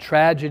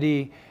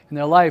tragedy in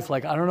their life.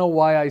 Like, I don't know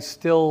why I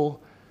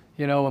still,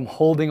 I'm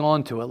holding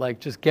on to it. Like,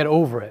 just get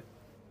over it.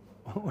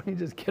 Why don't you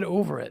just get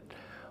over it?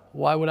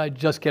 Why would I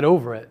just get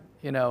over it?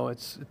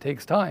 It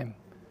takes time.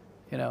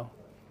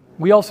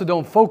 We also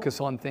don't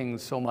focus on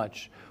things so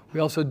much. We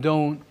also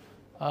don't.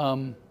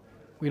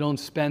 We don't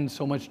spend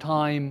so much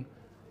time.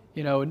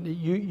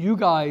 You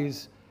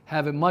guys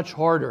have it much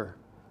harder,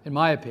 in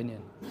my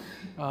opinion.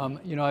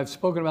 I've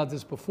spoken about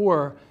this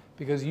before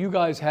because you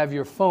guys have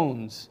your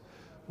phones,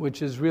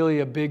 which is really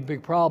a big,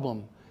 big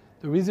problem.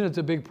 The reason it's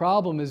a big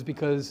problem is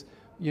because,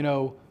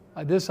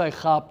 this I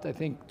chopped, I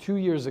think 2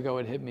 years ago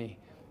it hit me.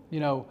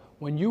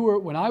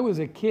 When I was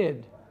a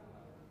kid,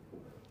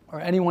 or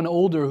anyone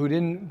older who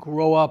didn't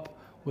grow up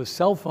with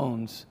cell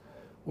phones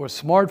or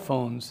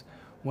smartphones,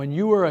 when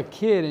you were a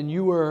kid and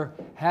you were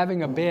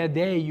having a bad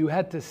day, you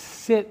had to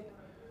sit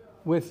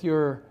there with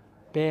your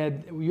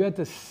bad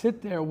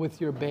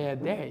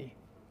day.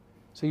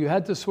 So you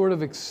had to sort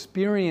of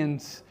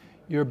experience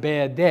your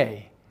bad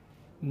day.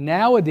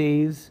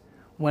 Nowadays,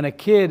 when a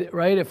kid,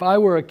 right, if I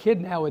were a kid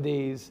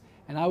nowadays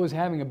and I was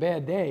having a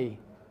bad day,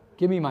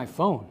 give me my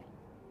phone.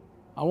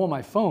 I want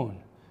my phone.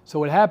 So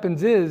what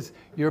happens is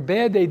your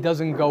bad day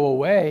doesn't go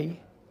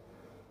away.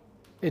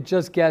 It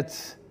just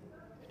gets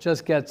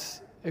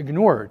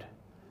ignored.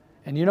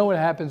 And you know what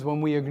happens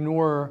when we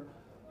ignore,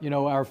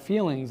 our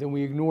feelings and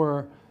we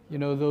ignore,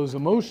 those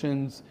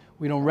emotions?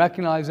 We don't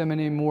recognize them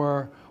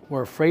anymore.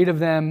 We're afraid of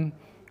them.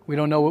 We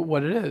don't know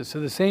what it is.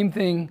 So the same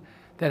thing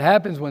that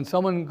happens when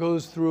someone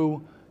goes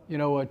through,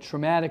 a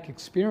traumatic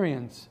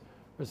experience,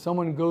 or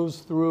someone goes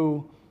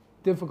through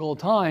difficult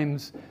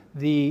times,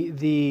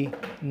 the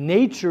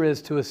nature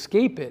is to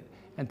escape it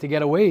and to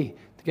get away.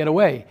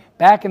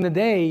 Back in the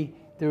day,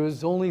 there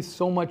was only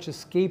so much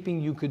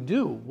escaping you could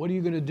do. What are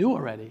you going to do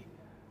already?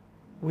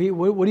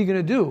 What are you going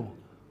to do?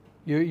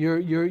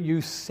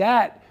 You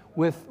sat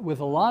with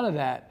a lot of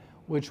that,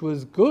 which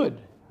was good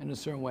in a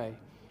certain way.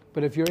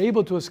 But if you're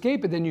able to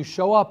escape it, then you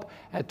show up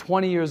at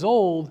 20 years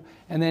old,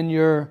 and then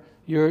you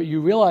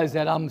realize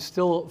that I'm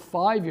still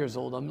 5 years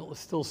old. I'm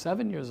still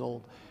 7 years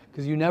old,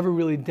 because you never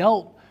really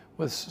dealt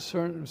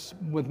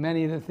with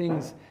many of the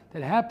things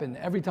that happened.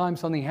 Every time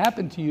something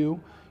happened to you,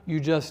 you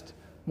just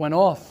went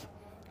off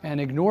and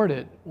ignored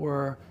it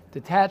or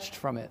detached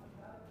from it.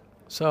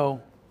 So,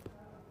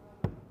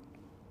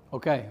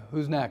 okay,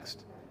 who's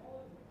next?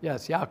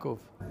 Yes, Yaakov.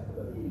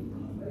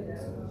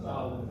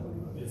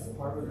 It's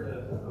part of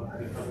the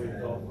becoming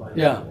adult, like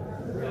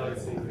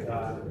realizing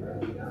that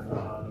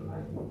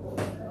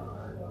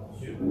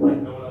no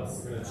one else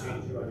is going to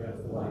change you. I have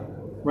to go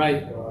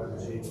out and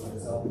change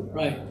myself.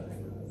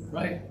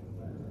 Right.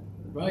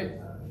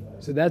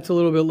 So that's a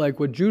little bit like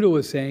what Judah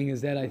was saying.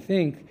 Is that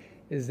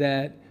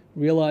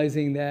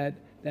realizing that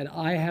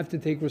I have to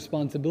take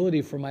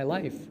responsibility for my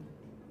life,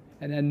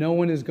 and that no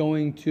one is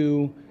going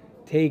to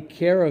take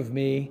care of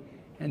me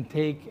and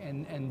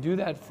do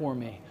that for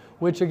me.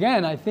 Which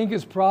again, I think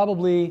is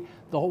probably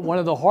one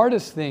of the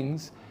hardest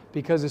things,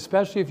 because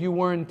especially if you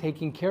weren't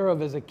taken care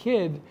of as a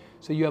kid,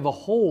 so you have a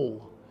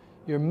hole.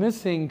 You're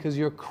missing because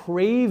you're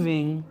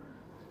craving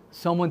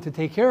someone to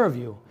take care of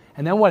you.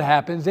 And then what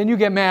happens? Then you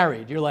get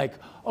married. You're like,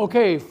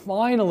 okay,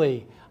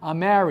 finally, I'm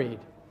married.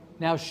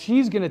 Now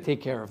she's going to take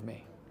care of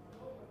me.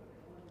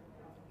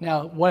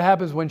 Now, what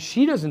happens when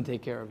she doesn't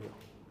take care of you?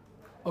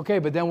 Okay,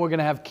 but then we're going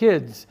to have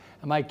kids,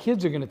 and my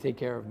kids are going to take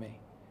care of me.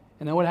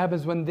 And then what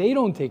happens when they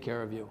don't take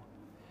care of you?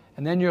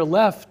 And then you're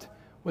left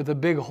with a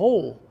big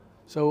hole.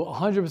 So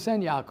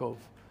 100% Yaakov,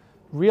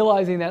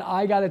 realizing that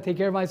I got to take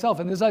care of myself.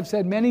 And this I've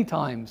said many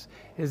times,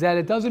 is that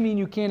it doesn't mean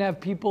you can't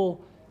have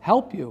people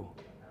help you.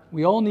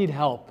 We all need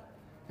help.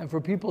 And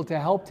for people to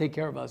help take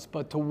care of us.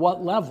 But to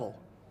what level?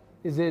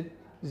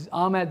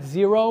 I'm at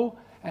 0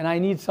 and I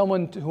need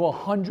someone to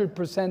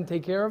 100%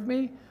 take care of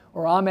me?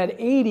 Or I'm at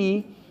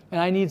 80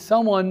 and I need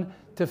someone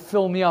to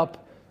fill me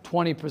up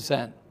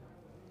 20%?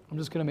 I'm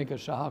just going to make a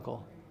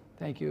shahakal.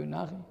 Thank you,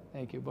 Nachi.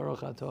 Thank you.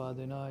 Baruch atah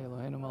Adonai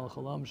Eloheinu melech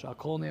haolam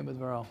shakol neh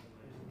b'dvaro.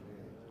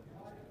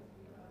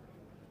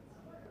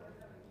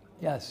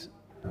 Yes.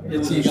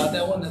 You got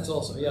that one? That's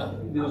also, yeah.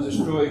 There was a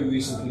story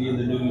recently in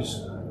the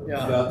news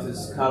about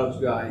this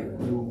college guy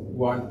who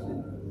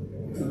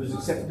was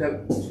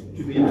accepted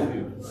to be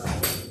interviewed.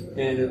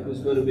 And it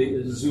was going to be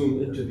a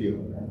Zoom interview.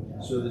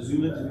 So the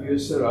Zoom interview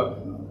is set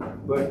up,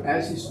 but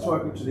as he's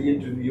talking to the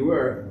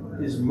interviewer,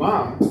 his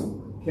mom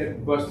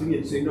kept busting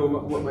in, saying, no,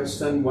 what my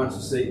son wants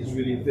to say is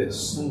really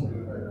this.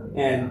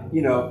 And,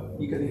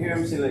 you can hear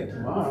him saying, like,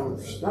 Mom,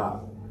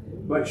 stop.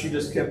 But she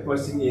just kept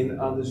busting in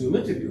on the Zoom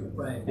interview.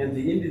 Right. And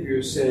the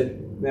interviewer said,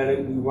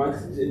 Madam, we want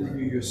to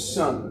interview your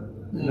son,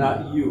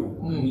 not you.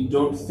 We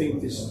don't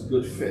think this is a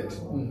good fit.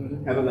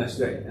 Have a nice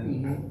day.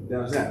 And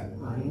that was that.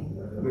 I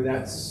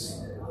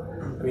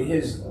mean,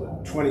 his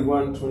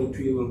 21,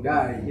 22-year-old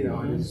guy,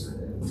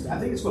 I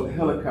think it's called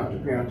helicopter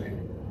parenting.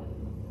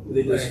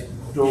 They just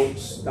don't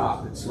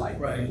stop. It's like,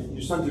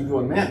 your son's a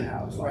grown man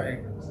now. It's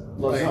like,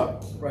 what's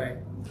up? Right.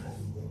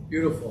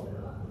 Beautiful.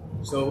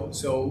 So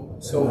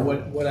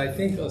what I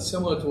think is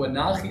similar to what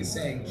Nachi is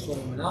saying,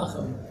 Shlomo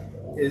Menachem,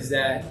 is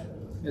that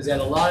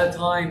a lot of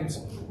times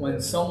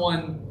when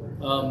someone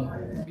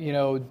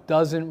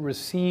doesn't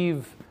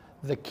receive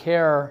the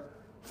care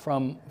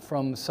from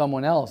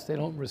someone else. They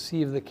don't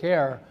receive the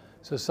care.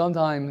 So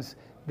sometimes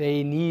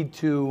they need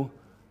to,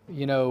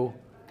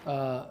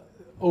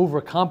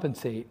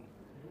 overcompensate,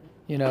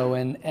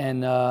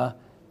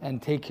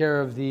 and take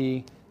care of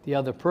the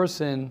other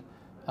person,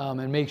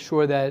 and make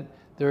sure that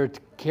they're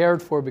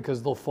cared for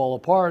because they'll fall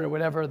apart or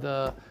whatever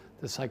the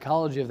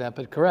psychology of that.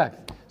 But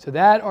correct. So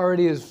that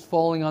already is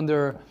falling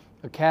under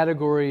a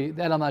category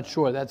that I'm not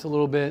sure. That's a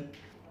little bit.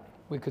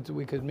 We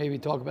could maybe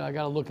talk about. I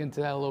got to look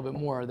into that a little bit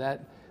more.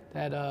 That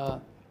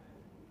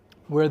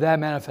where that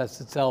manifests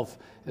itself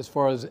as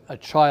far as a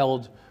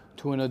child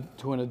to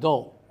an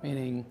adult,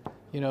 meaning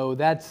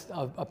that's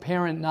a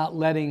parent not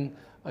letting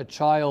a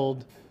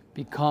child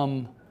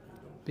become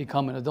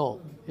an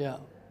adult. Yeah.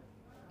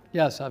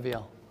 Yes,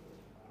 Aviel.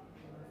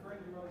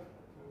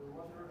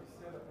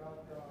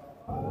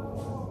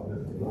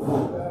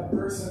 That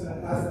person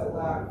that has that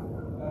lack,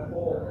 that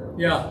hole.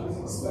 Yeah. He's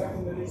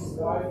expecting that his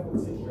wife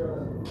will take care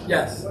of him.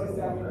 Yes. What does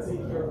that mean,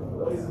 take care of him?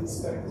 What is he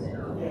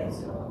expecting?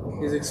 Yes.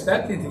 He's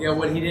expecting to get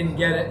what he didn't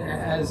get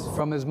as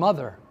from his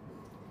mother,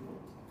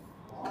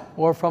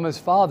 or from his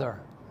father,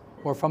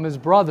 or from his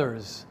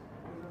brothers,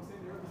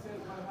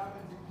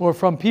 or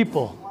from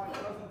people.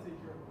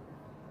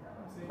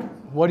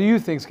 What do you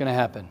think is going to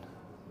happen?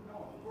 No,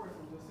 of course.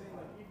 I'm just saying,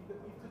 if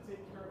to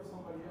take care of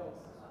somebody else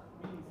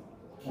means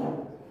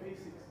the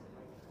basics,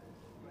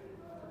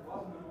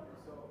 love me.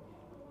 So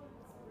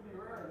it's pretty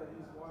rare that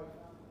his wife,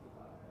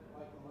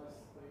 unless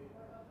they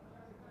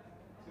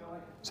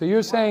So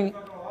you're saying.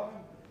 I'm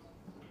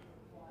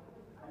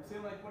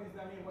saying, what does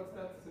that mean? What's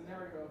that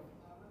scenario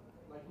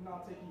of,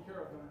 not taking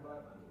care of him,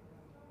 but.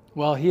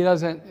 Well, he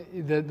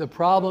doesn't. The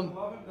problem.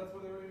 Doesn't love him? That's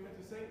what they were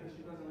meant to say. That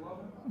she doesn't love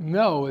him.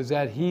 No, is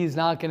that he's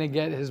not going to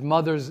get his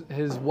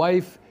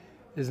wife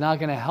is not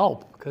going to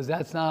help, because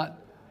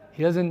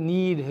he doesn't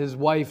need his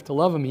wife to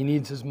love him. He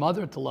needs his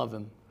mother to love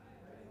him.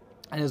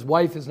 And his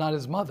wife is not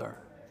his mother.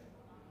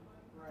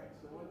 Right,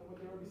 so what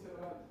they already said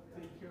about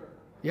taking care of her.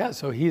 Yeah,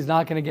 so he's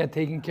not going to get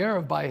taken care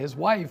of by his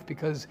wife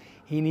because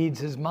he needs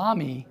his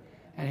mommy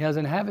and he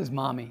doesn't have his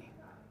mommy.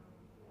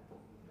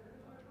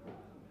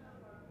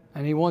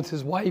 And he wants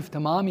his wife to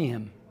mommy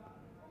him.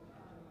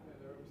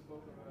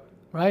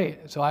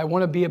 Right, so I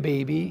want to be a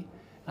baby,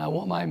 and I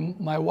want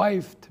my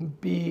wife to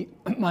be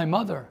my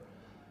mother.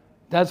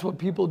 That's what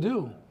people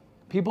do.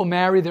 People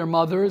marry their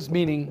mothers,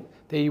 meaning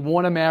they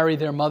want to marry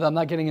their mother. I'm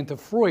not getting into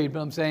Freud,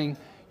 but I'm saying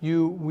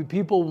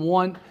people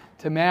want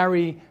to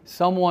marry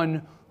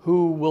someone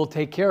who will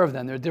take care of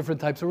them. There are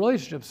different types of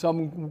relationships.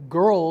 Some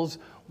girls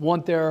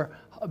want their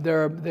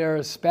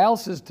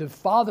spouses to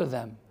father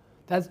them.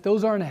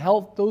 Those aren't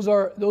health. Those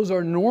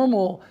are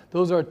normal.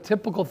 Those are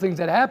typical things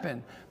that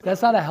happen. But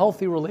that's not a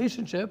healthy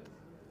relationship.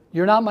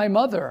 You're not my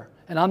mother,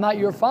 and I'm not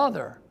your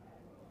father.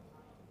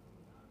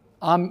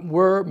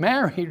 We're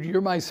married.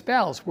 You're my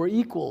spouse. We're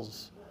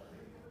equals,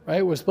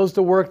 right? We're supposed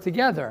to work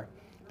together.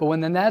 But when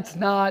that's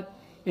not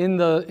in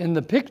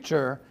the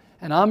picture,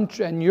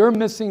 and you're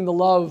missing the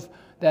love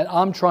that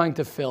I'm trying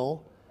to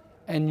fill,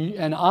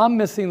 and I'm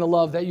missing the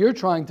love that you're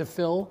trying to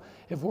fill.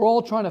 If we're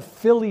all trying to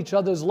fill each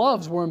other's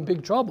loves, we're in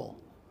big trouble.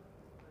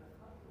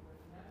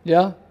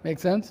 Yeah? Make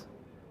sense?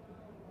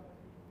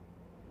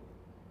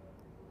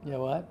 Yeah,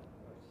 what?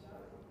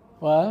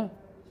 What?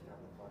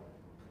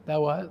 That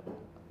what?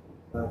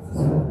 That's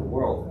the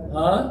world.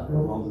 Huh? The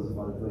world is a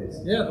funny place.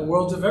 Yeah, the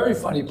world's a very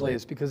funny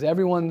place because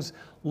everyone's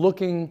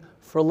looking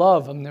for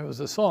love. There was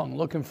a song,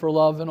 looking for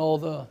love in all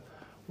the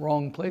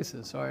wrong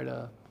places. Sorry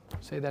to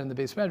say that in the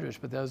base medrash,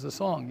 but that was the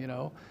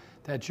song,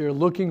 that you're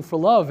looking for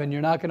love and you're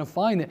not going to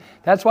find it.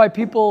 That's what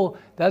people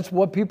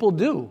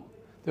do.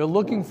 They're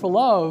looking for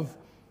love,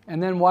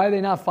 and then why do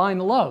they not find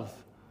the love?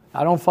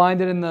 I don't find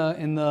it in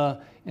the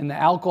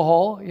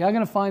alcohol. You're not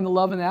going to find the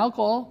love in the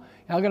alcohol.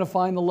 You're not going to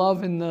find the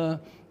love in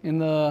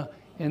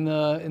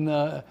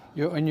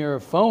your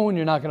phone.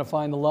 You're not going to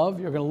find the love.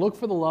 You're going to look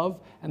for the love,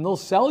 and they'll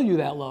sell you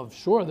that love.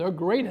 Sure, they're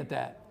great at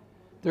that.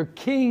 Their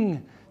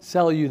king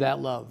sell you that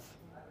love.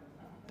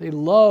 They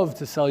love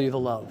to sell you the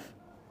love.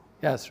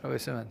 Yes, Rabbi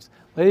Simmons.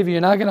 Levi,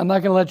 I'm not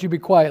going to let you be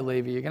quiet,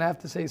 Levi. You're going to have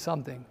to say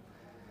something.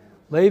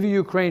 Levi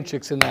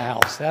Ukrainchik's in the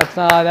house. That's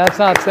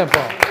not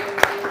simple.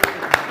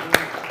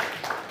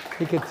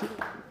 He could,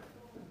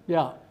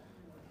 yeah.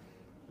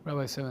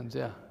 Rabbi Simmons,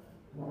 yeah. I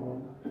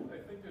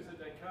think there's a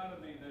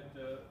dichotomy that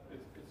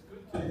it's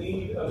good to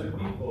need other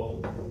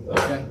people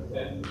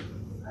and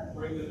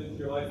bring them into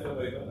your life that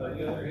way. But on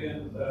the other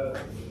hand,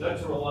 not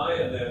to rely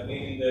on that,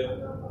 meaning that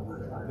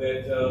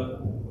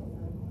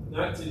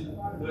not to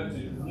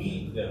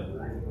need them,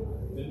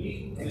 to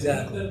need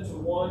them to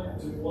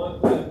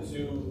want them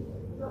to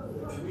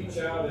reach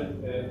out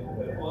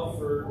and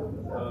offer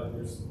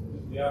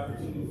the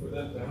opportunity for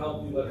them to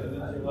help you, let them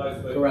into your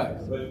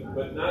life,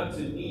 but not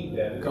to need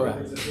that. In other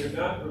words, if they're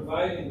not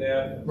providing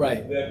that,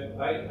 that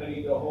I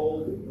need to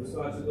hold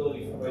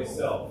responsibility for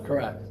myself.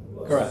 Correct.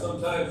 So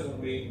sometimes when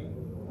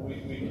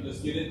we can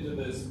just get into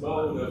this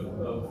mode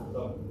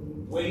of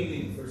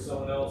waiting for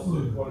someone else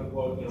to quote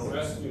unquote,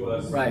 rescue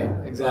us. Right,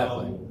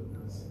 exactly.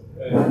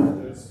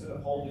 And there's kind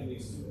of holding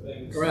these two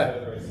things Correct.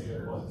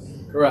 together at once.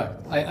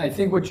 Correct. I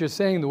think what you're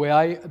saying, the way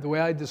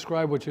I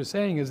describe what you're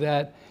saying is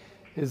that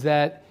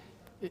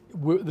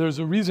there's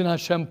a reason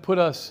Hashem put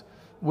us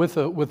with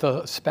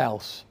a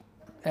spouse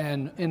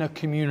and in a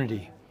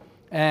community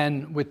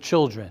and with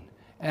children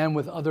and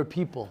with other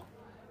people,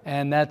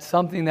 and that's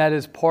something that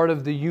is part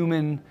of the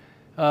human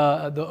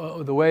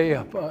the way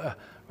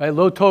right,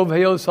 lo tov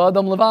heyos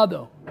adam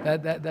levado.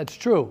 That's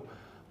true,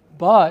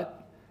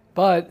 but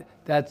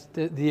that's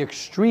the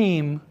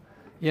extreme,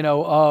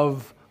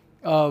 of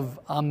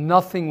I'm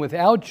nothing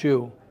without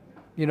you.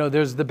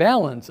 There's the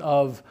balance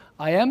of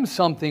I am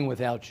something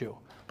without you,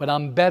 but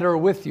I'm better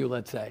with you,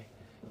 let's say.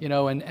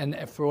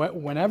 And for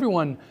when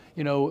everyone,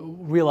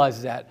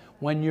 realizes that,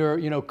 when you're,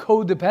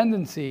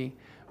 codependency,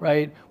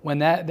 right? When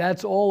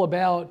that's all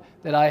about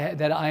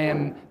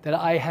I'm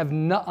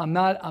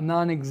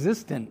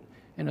non-existent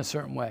in a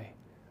certain way,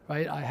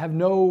 right? I have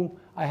no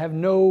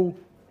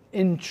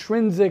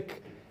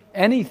intrinsic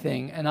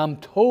anything, and I'm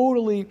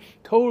totally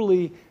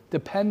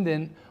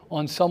dependent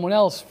on someone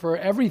else for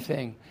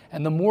everything.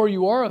 And the more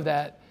you are of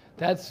that,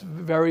 that's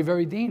very,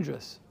 very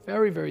dangerous.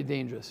 Very, very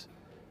dangerous.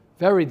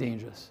 Very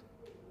dangerous.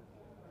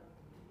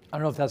 I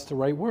don't know if that's the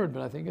right word,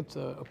 but I think it's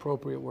an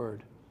appropriate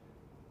word.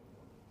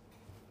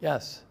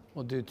 Yes,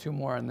 we'll do two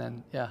more and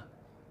then, yeah.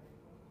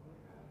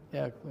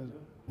 Yeah.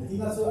 I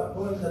think also a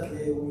point that we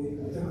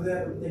took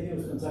there, we're taking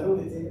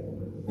responsibility.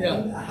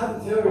 Yeah. I have a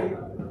theory,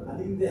 I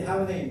think they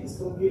have a name, it's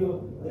called the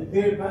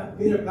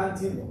Peter Pan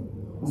syndrome.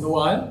 The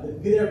what? The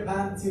Peter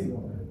Pan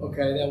syndrome.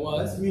 Okay, that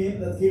was? That means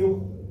that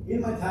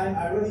in my time,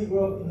 I already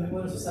grew up in the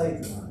modern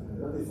society.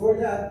 But before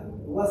that,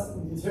 it was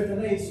at a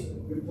certain age,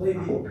 you play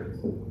video games.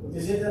 At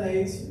a certain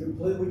age, you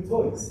play with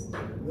toys.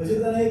 At a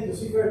certain age, you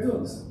see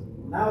cartoons.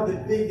 Now the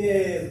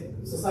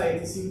big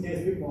society seems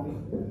there's big money.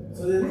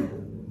 So then,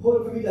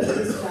 hopefully that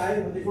this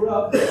child, when they grow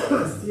up,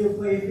 is still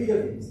playing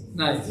video games.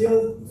 Nice.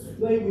 Still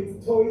playing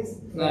with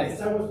toys. Nice.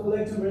 Star Wars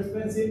collection, very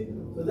expensive.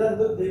 So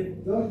that they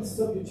don't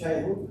stop your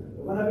childhood.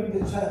 They want to bring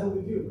the childhood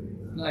with you.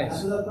 Nice. And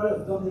so that's part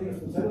of don't take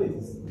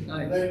responsibilities.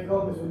 Nice. Very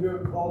common when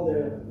you're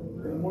older,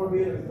 you're more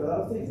real with a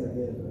lot of things like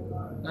that.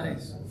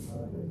 Nice.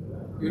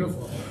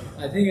 Beautiful.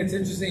 I think it's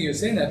interesting you're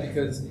saying that,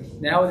 because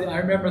now I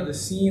remember the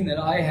scene that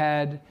I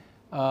had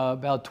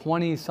about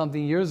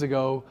 20-something years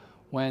ago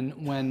when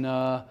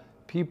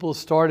people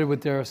started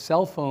with their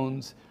cell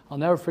phones. I'll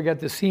never forget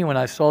the scene when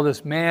I saw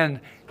this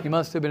man. He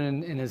must have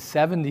been in his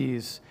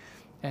 70s,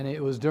 and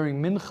it was during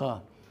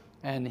Mincha,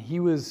 and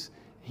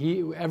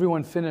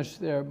everyone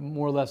finished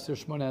more or less their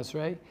Shmona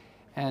Esrei,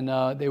 and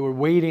they were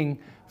waiting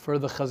for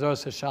the Chazar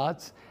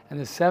Hashatz, and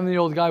the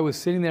 70-year-old guy was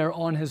sitting there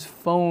on his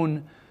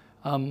phone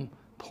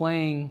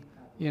playing,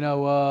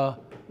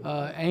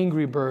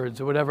 Angry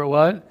Birds or whatever it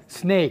was.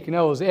 Snake, it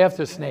was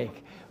after Snake.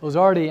 It was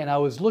already, and I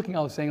was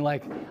saying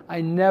like,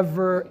 I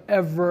never,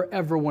 ever,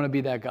 ever want to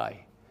be that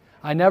guy.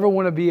 I never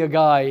want to be a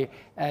guy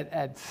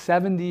at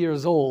 70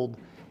 years old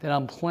that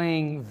I'm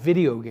playing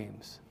video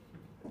games.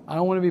 I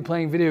don't want to be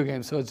playing video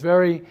games. So it's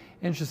very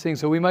interesting.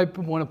 So we might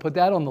want to put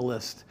that on the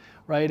list,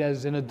 right?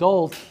 As an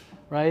adult,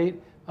 right,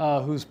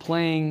 who's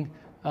playing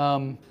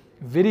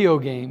video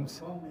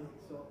games,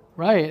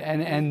 right,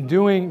 and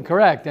doing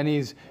correct, and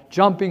he's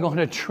jumping on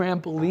a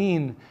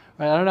trampoline.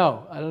 Right? I don't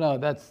know.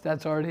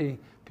 That's already,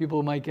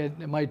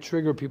 it might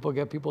trigger people,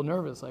 get people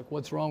nervous. Like,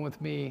 what's wrong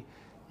with me?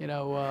 Doing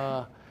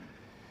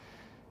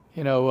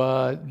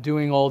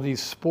all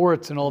these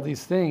sports and all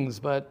these things.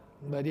 But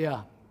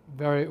yeah.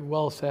 Very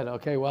well said.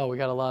 Okay, well, we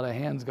got a lot of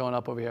hands going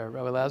up over here.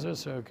 Rabbi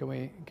Lazarus, or can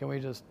we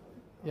just,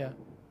 yeah?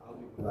 I'll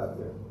be right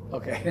there.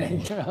 Okay,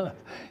 thank you.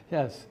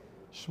 Yes.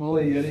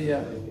 Shmuley,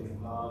 yeah.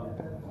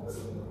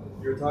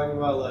 You're talking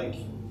about like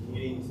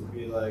needing to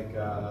be like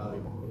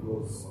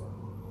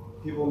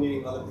people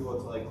needing other people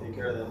to like take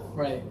care of them.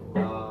 Right.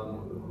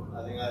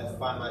 I think I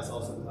find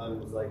myself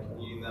sometimes like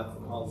needing that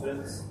for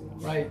confidence.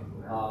 Right.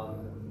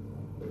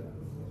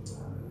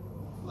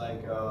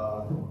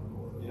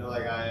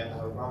 Like I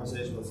have a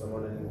conversation with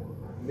someone, and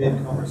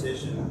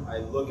mid-conversation, I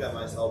look at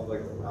myself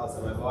like from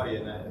outside my body,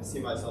 and I see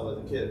myself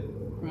as a kid.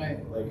 Right.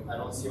 Like I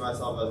don't see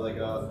myself as like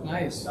a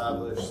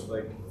established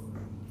like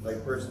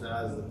person that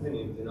has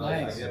opinions.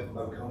 Nice. I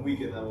become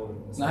weak in that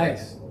moment. It's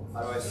nice. Like,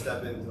 how do I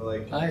step into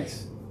like?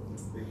 Nice.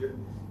 Like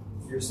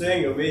you're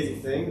saying amazing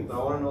things, but I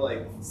want to know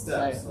like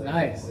steps. Right. Like,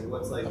 nice. Like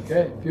what's like?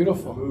 Okay.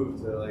 Beautiful. Move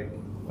to like.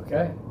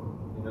 Okay.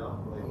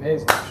 Like,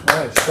 amazing.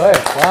 Nice.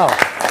 Wow.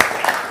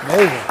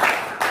 Amazing.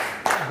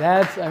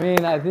 I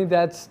think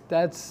that's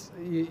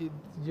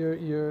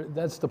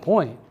the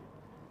point,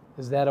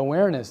 is that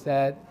awareness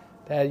that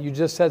you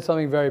just said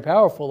something very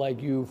powerful.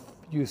 Like you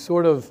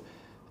sort of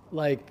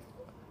like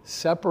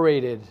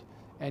separated,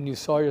 and you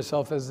saw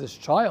yourself as this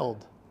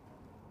child.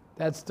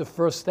 That's the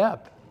first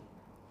step.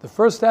 The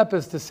first step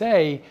is to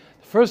say,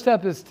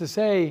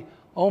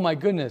 oh my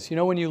goodness,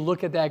 when you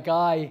look at that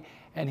guy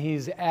and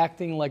he's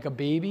acting like a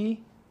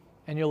baby,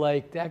 and you're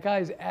like, that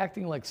guy's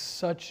acting like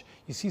such,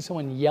 you see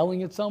someone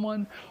yelling at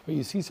someone, or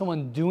you see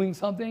someone doing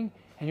something,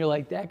 and you're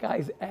like, that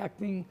guy's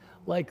acting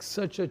like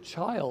such a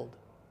child.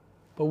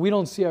 But we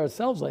don't see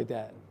ourselves like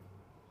that.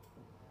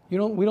 We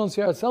don't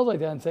see ourselves like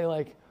that and say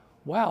like,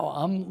 wow,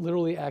 I'm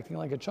literally acting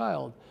like a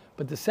child.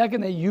 But the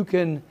second that you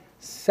can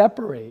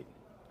separate,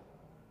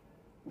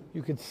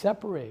 you could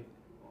separate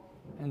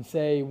and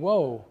say,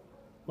 whoa,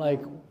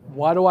 like,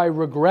 why do I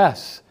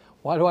regress?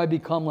 Why do I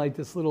become like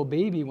this little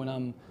baby when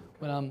I'm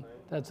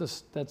that's a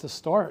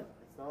start.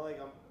 It's not like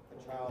I'm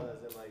a child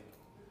as in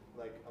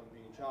like I'm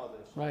being childish.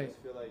 Right. I just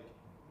feel like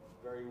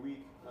very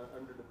weak,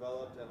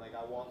 underdeveloped, and like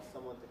I want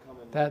someone to come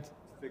and That's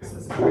fix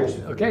the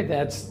situation. okay.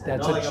 That's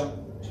Not a like I'm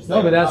just no,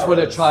 like but that's what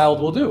a powerless.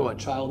 child will do. A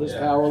child is Yeah.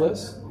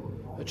 powerless.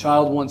 A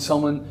child wants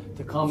someone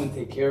to come and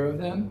take care of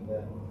them. Yeah.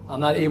 I'm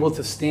not able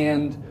to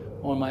stand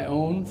on my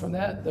own from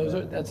that.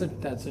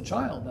 That's a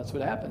child. That's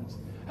what happens.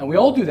 And we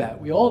all do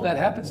that. That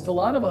happens to a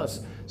lot of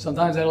us.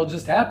 Sometimes that'll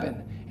just happen,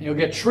 and you'll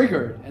get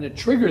triggered, and it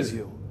triggers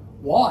you.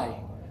 Why?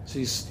 So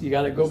you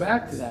got to go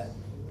back to that.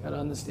 Got to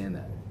understand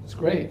that. It's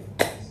great.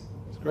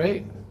 It's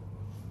great.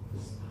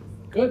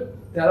 Good.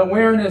 That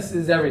awareness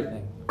is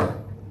everything.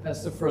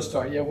 That's the first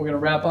start. Yeah, we're gonna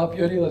wrap up,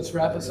 Yodi. Let's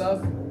wrap us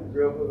up.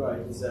 Real quick,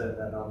 like you said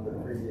that the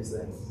previous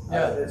thing.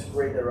 Yeah. It's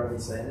great that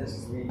Ravi's saying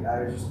this because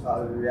I was just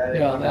we had a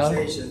Yeah,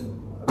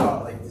 conversation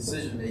about like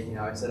decision making.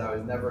 How I said I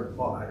was never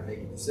taught how to make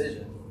a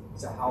decision.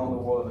 So how in the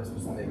world am I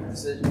supposed to make a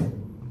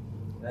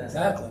decision?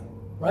 Exactly.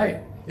 Right.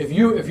 If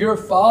your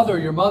father or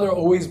your mother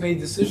always made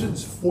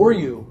decisions for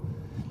you.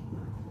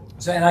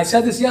 So, and I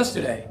said this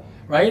yesterday,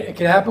 right? It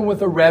can happen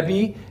with a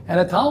Rebbe and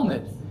a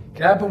Talmud. It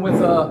can happen with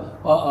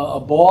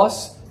a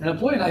boss and an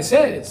employee. And I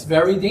said it's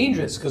very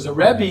dangerous because a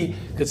Rebbe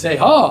could say,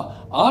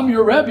 I'm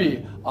your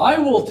Rebbe. I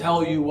will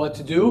tell you what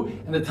to do.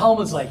 And the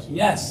Talmud's like,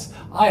 yes,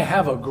 I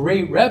have a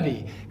great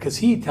Rebbe because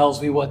he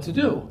tells me what to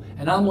do.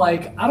 And I'm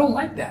like, I don't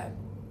like that.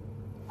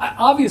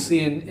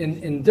 Obviously,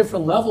 in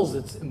different levels,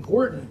 it's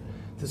important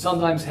to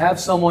sometimes have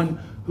someone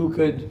who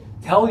could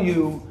tell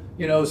you,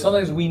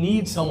 sometimes we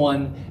need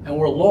someone and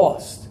we're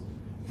lost,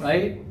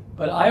 right?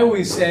 But I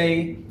always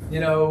say,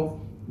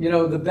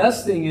 the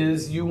best thing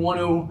is you want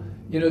to,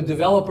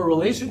 develop a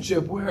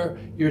relationship where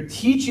you're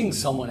teaching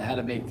someone how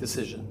to make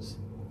decisions.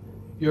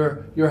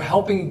 You're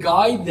helping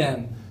guide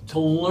them to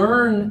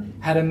learn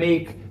how to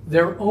make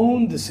their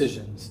own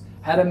decisions,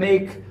 how to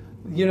make,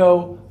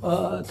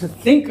 to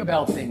think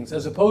about things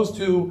as opposed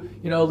to,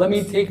 let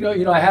me take,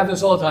 I have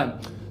this all the time.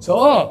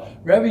 So,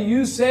 Rebbe,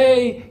 you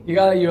say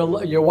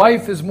your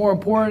wife is more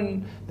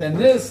important than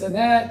this and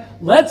that.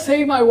 Let's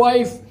say my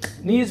wife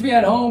needs me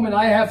at home and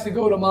I have to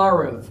go to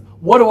Mariv.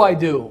 What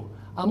do?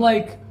 I'm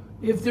like,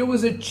 if there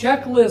was a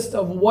checklist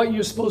of what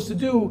you're supposed to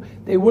do,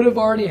 they would have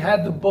already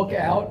had the book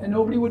out and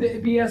nobody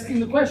would be asking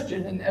the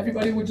question and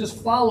everybody would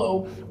just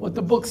follow what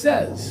the book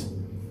says.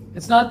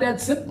 It's not that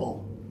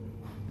simple.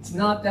 It's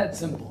not that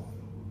simple.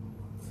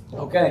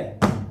 Okay.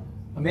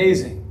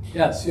 Amazing.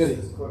 Yes, Yuri.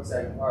 Just a quick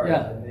second part.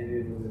 Yeah. And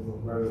maybe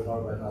we'll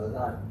talk about it another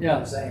time. Yeah.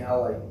 I'm saying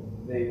how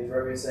Rebbe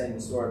was saying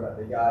the story about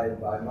the guy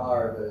by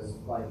Marv that was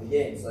playing the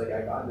games. Like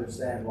I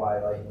understand why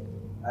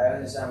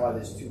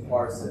there's two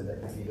parts to it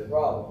that can be the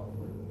problem.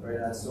 Right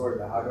in that story,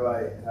 but how do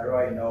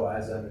I know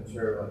as I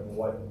mature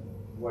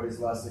what is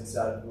less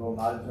acceptable,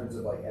 not in terms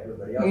of like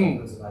everybody else, in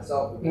terms of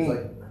myself,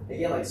 because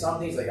like some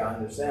things like I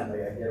understand, like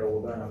I get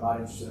older and I'm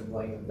not interested in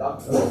playing with dumb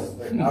stuff.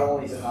 Like not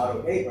only is it not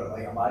okay, but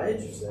like I'm not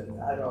interested.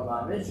 I don't know if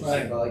I'm interested,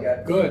 Right.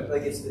 but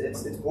like it's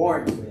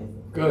boring to me.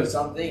 Good. But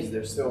some things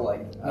they're still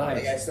like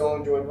Nice. I still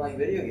enjoy playing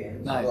video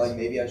games. Nice. But like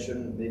maybe I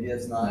shouldn't. Maybe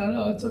that's not.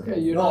 No, it's okay.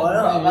 You're No, not, I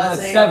know. I'm you're not not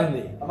saying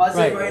 70. I'm not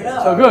saying right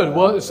now. So good.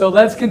 Well, so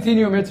let's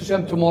continue Mitzvah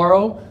Shem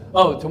tomorrow.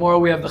 Tomorrow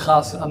we have the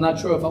Chas. I'm not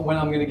sure when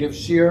I'm going to give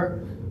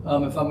Shir. If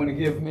I'm going to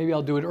give, maybe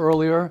I'll do it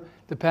earlier.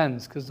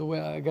 Depends, because the way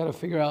I got to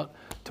figure out.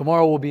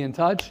 Tomorrow we'll be in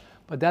touch.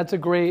 But that's a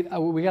great.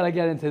 We got to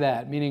get into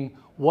that. Meaning,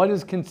 what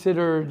is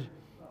considered,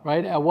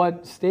 right? At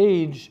what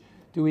stage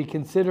do we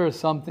consider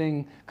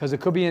something? Because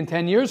it could be in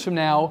 10 years from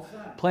now.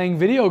 Playing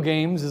video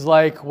games is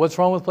like, what's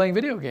wrong with playing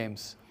video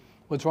games?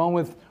 What's wrong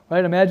with,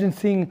 right? Imagine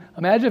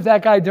if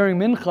that guy during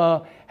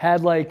Mincha had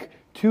like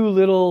two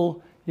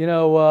little,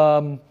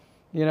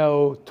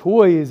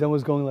 toys and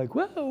was going like,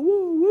 whoa,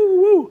 woo,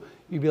 woo, woo.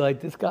 You'd be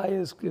like, this guy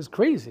is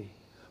crazy.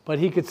 But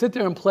he could sit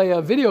there and play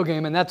a video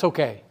game and that's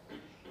okay.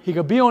 He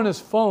could be on his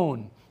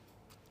phone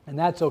and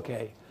that's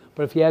okay.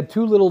 But if he had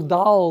two little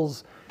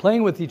dolls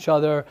playing with each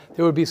other,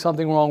 there would be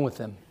something wrong with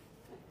him.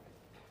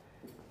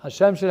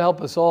 Hashem should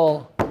help us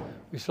all.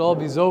 We should all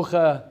be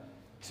zocha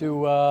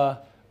to a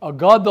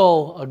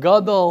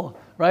gadol,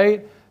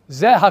 right?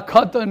 Zeh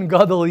hakatan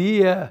gadol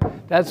yeh.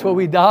 That's what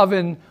we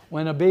daven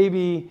when a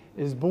baby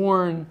is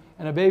born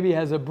and a baby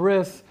has a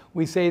bris.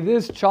 We say,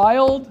 this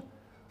child,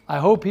 I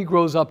hope he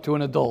grows up to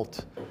an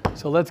adult.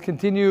 So let's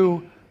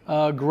continue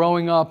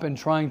growing up and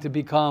trying to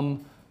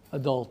become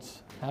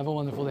adults. Have a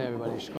wonderful day, everybody.